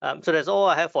 so that's all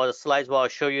I have for the slides. What I'll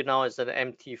show you now is an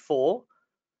MT4.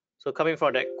 So coming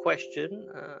from that question,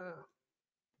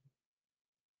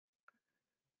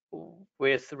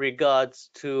 with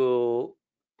regards to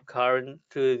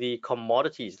the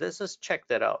commodities, let's just check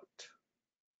that out.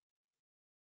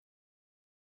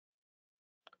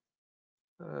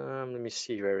 Let me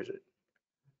see, where is it?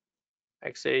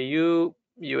 XAU,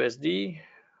 USD.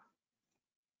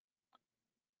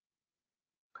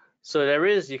 So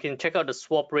you can check out the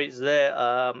swap rates there,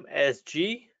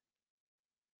 SG,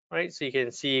 right? So you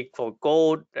can see for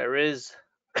gold, there is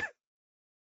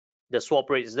the swap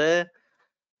rates there.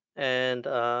 And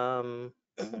I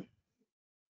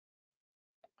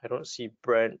don't see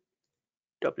Brent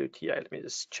WTI. Let me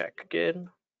just check again.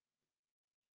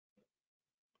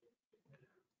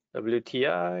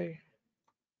 WTI.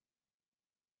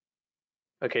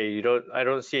 Okay, I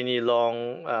don't see any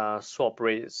long swap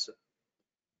rates.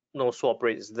 No swap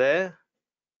rates there.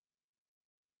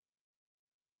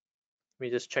 Let me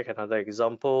just check another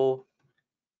example.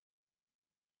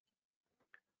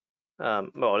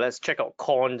 Well, let's check out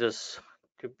corn, just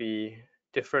to be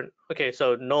different. Okay,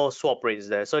 so no swap rates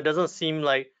there. So it doesn't seem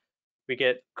like we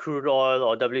get crude oil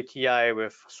or WTI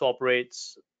with swap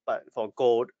rates, but for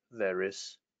gold there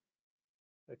is.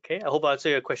 Okay, I hope I answered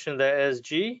your question there,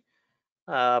 SG.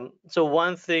 So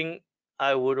one thing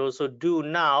I would also do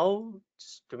now,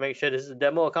 just to make sure this is a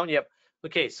demo account. Yep.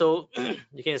 Okay, so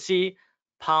you can see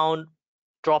pound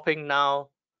dropping now.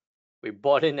 We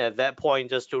bought in at that point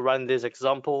just to run this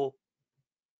example.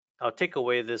 I'll take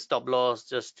away this stop loss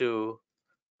just to,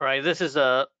 right? This is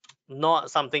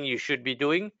not something you should be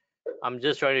doing. I'm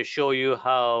just trying to show you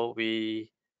how the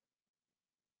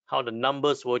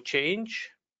numbers will change,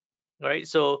 right?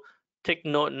 So take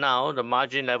note now, the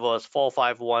margin level is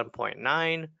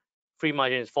 451.9, free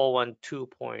margin is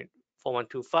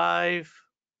 412.4125.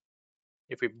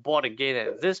 If we bought again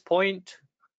at this point,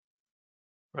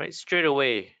 right, straight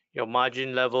away your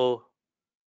margin level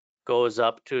goes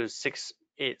up to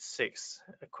 686.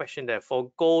 A question there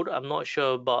for gold, I'm not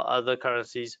sure about other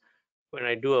currencies. When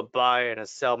I do a buy and a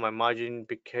sell, my margin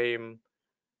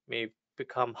may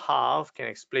become half. Can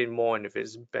explain more and if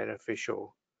it's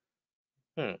beneficial.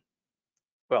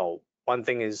 Well, one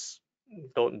thing is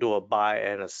don't do a buy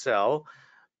and a sell,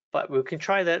 but we can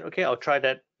try that. Okay, I'll try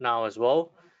that now as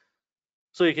well.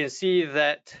 So you can see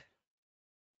that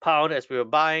pound, as we were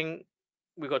buying,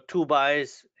 we got two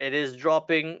buys. It is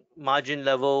dropping, margin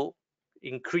level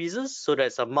increases, so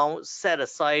that's amount set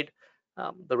aside,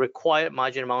 the required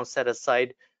margin amount set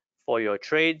aside for your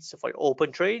trades, for your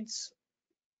open trades.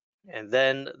 And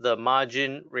then the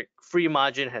margin, free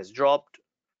margin has dropped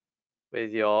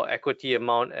with your equity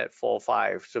amount at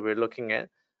 4.5. So we're looking at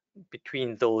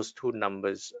between those two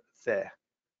numbers there.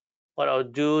 What I'll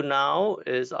do now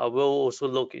is I will also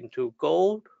look into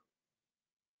gold.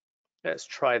 Let's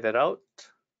try that out.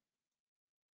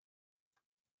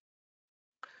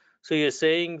 So you're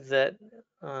saying that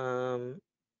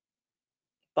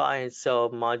buy and sell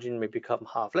margin may become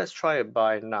half. Let's try a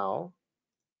buy now.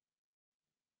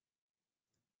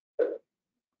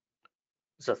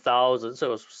 It's 1,000, so it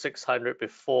was 600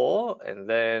 before, and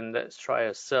then let's try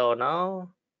a sell now.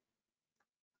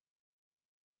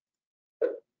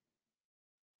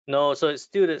 No, so it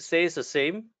stays the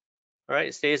same, right?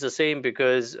 It stays the same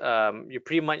because you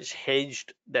pretty much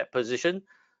hedged that position,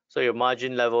 so your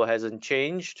margin level hasn't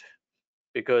changed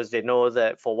because they know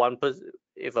that for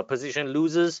if a position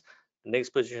loses, the next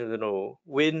position is going to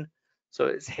win, so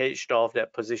it's hedged off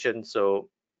that position. So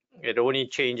it only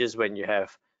changes when you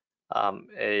have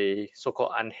a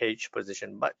so-called unhedged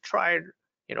position. But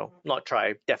not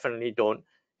try, definitely don't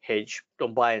hedge,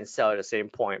 don't buy and sell at the same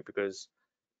point because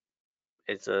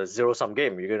it's a zero-sum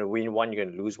game. You're going to win one, you're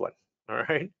going to lose one. All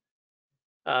right.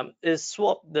 Is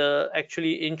swap the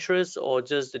actually interest or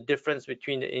just the difference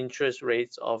between the interest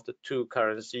rates of the two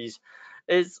currencies?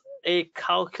 It's a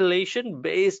calculation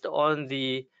based on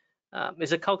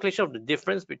it's a calculation of the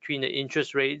difference between the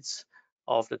interest rates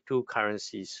of the two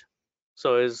currencies.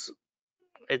 So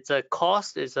it's a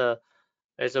cost, it's a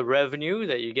revenue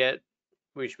that you get,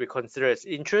 which we consider as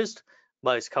interest,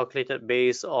 but it's calculated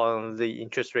based on the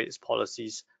interest rates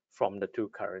policies from the two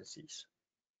currencies.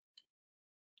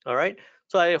 All right,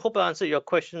 so I hope I answered your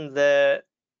question there,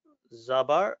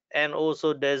 Zabar, and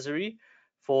also Desiree,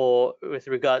 with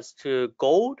regards to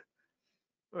gold.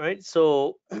 All right,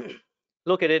 so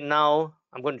look at it now.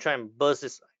 I'm going to try and burst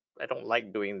this. I don't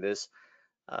like doing this,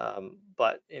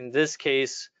 but in this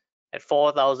case, at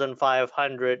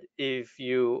 4,500, if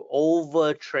you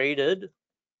over traded,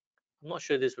 I'm not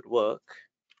sure this would work.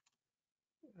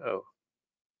 Oh,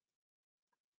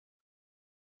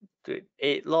 do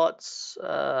 8 lots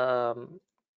to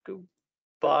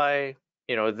buy,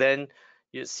 then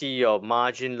you see your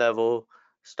margin level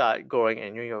start growing,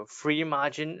 and your free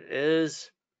margin is,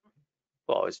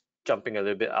 well, it's jumping a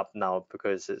little bit up now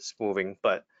because it's moving,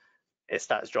 but it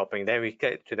starts dropping. Then we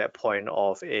get to that point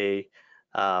of a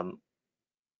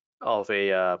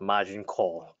margin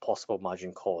call, possible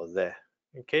margin call there.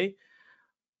 Okay.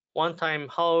 One time,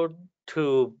 how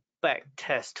to back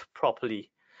test properly.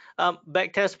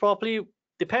 Back test properly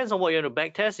depends on what you want to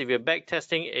back test. If you're back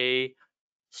testing a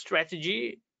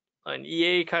strategy, an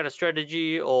EA kind of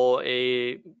strategy, or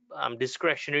a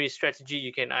discretionary strategy,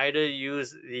 you can either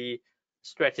use the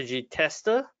strategy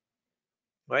tester,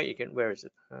 right? You can, where is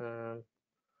it?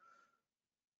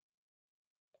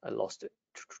 I lost it.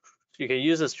 You can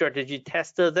use a strategy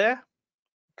tester there,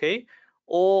 okay?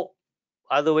 Or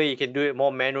other way you can do it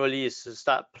more manually is to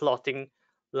start plotting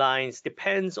lines.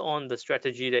 Depends on the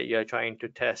strategy that you're trying to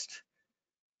test.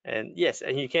 And yes,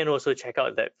 and you can also check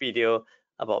out that video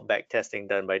about back testing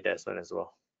done by Desmond as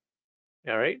well.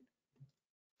 All right.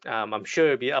 I'm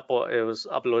sure it was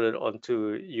uploaded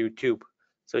onto YouTube.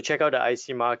 So check out the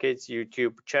IC Markets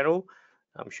YouTube channel.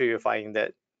 I'm sure you'll find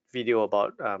that video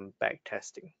about back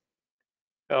testing.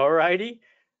 Alrighty.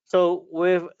 So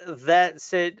with that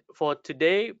said, for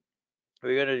today,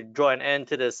 we're going to draw an end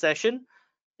to the session.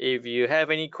 If you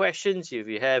have any questions, if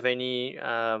you have any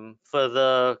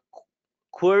further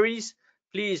queries,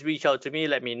 please reach out to me.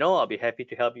 Let me know. I'll be happy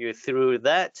to help you through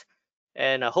that.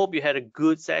 And I hope you had a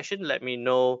good session. Let me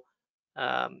know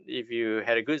if you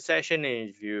had a good session, and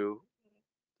if you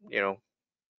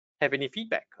have any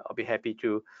feedback. I'll be happy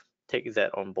to take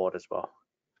that on board as well.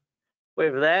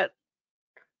 With that,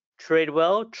 trade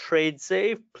well, trade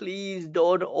safe. Please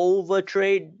don't over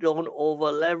trade, don't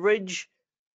over leverage.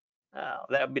 That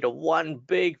would be the one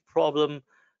big problem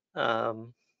that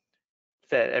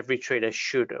every trader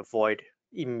should avoid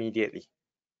immediately.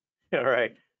 All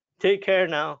right, take care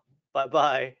now. Bye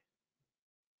bye.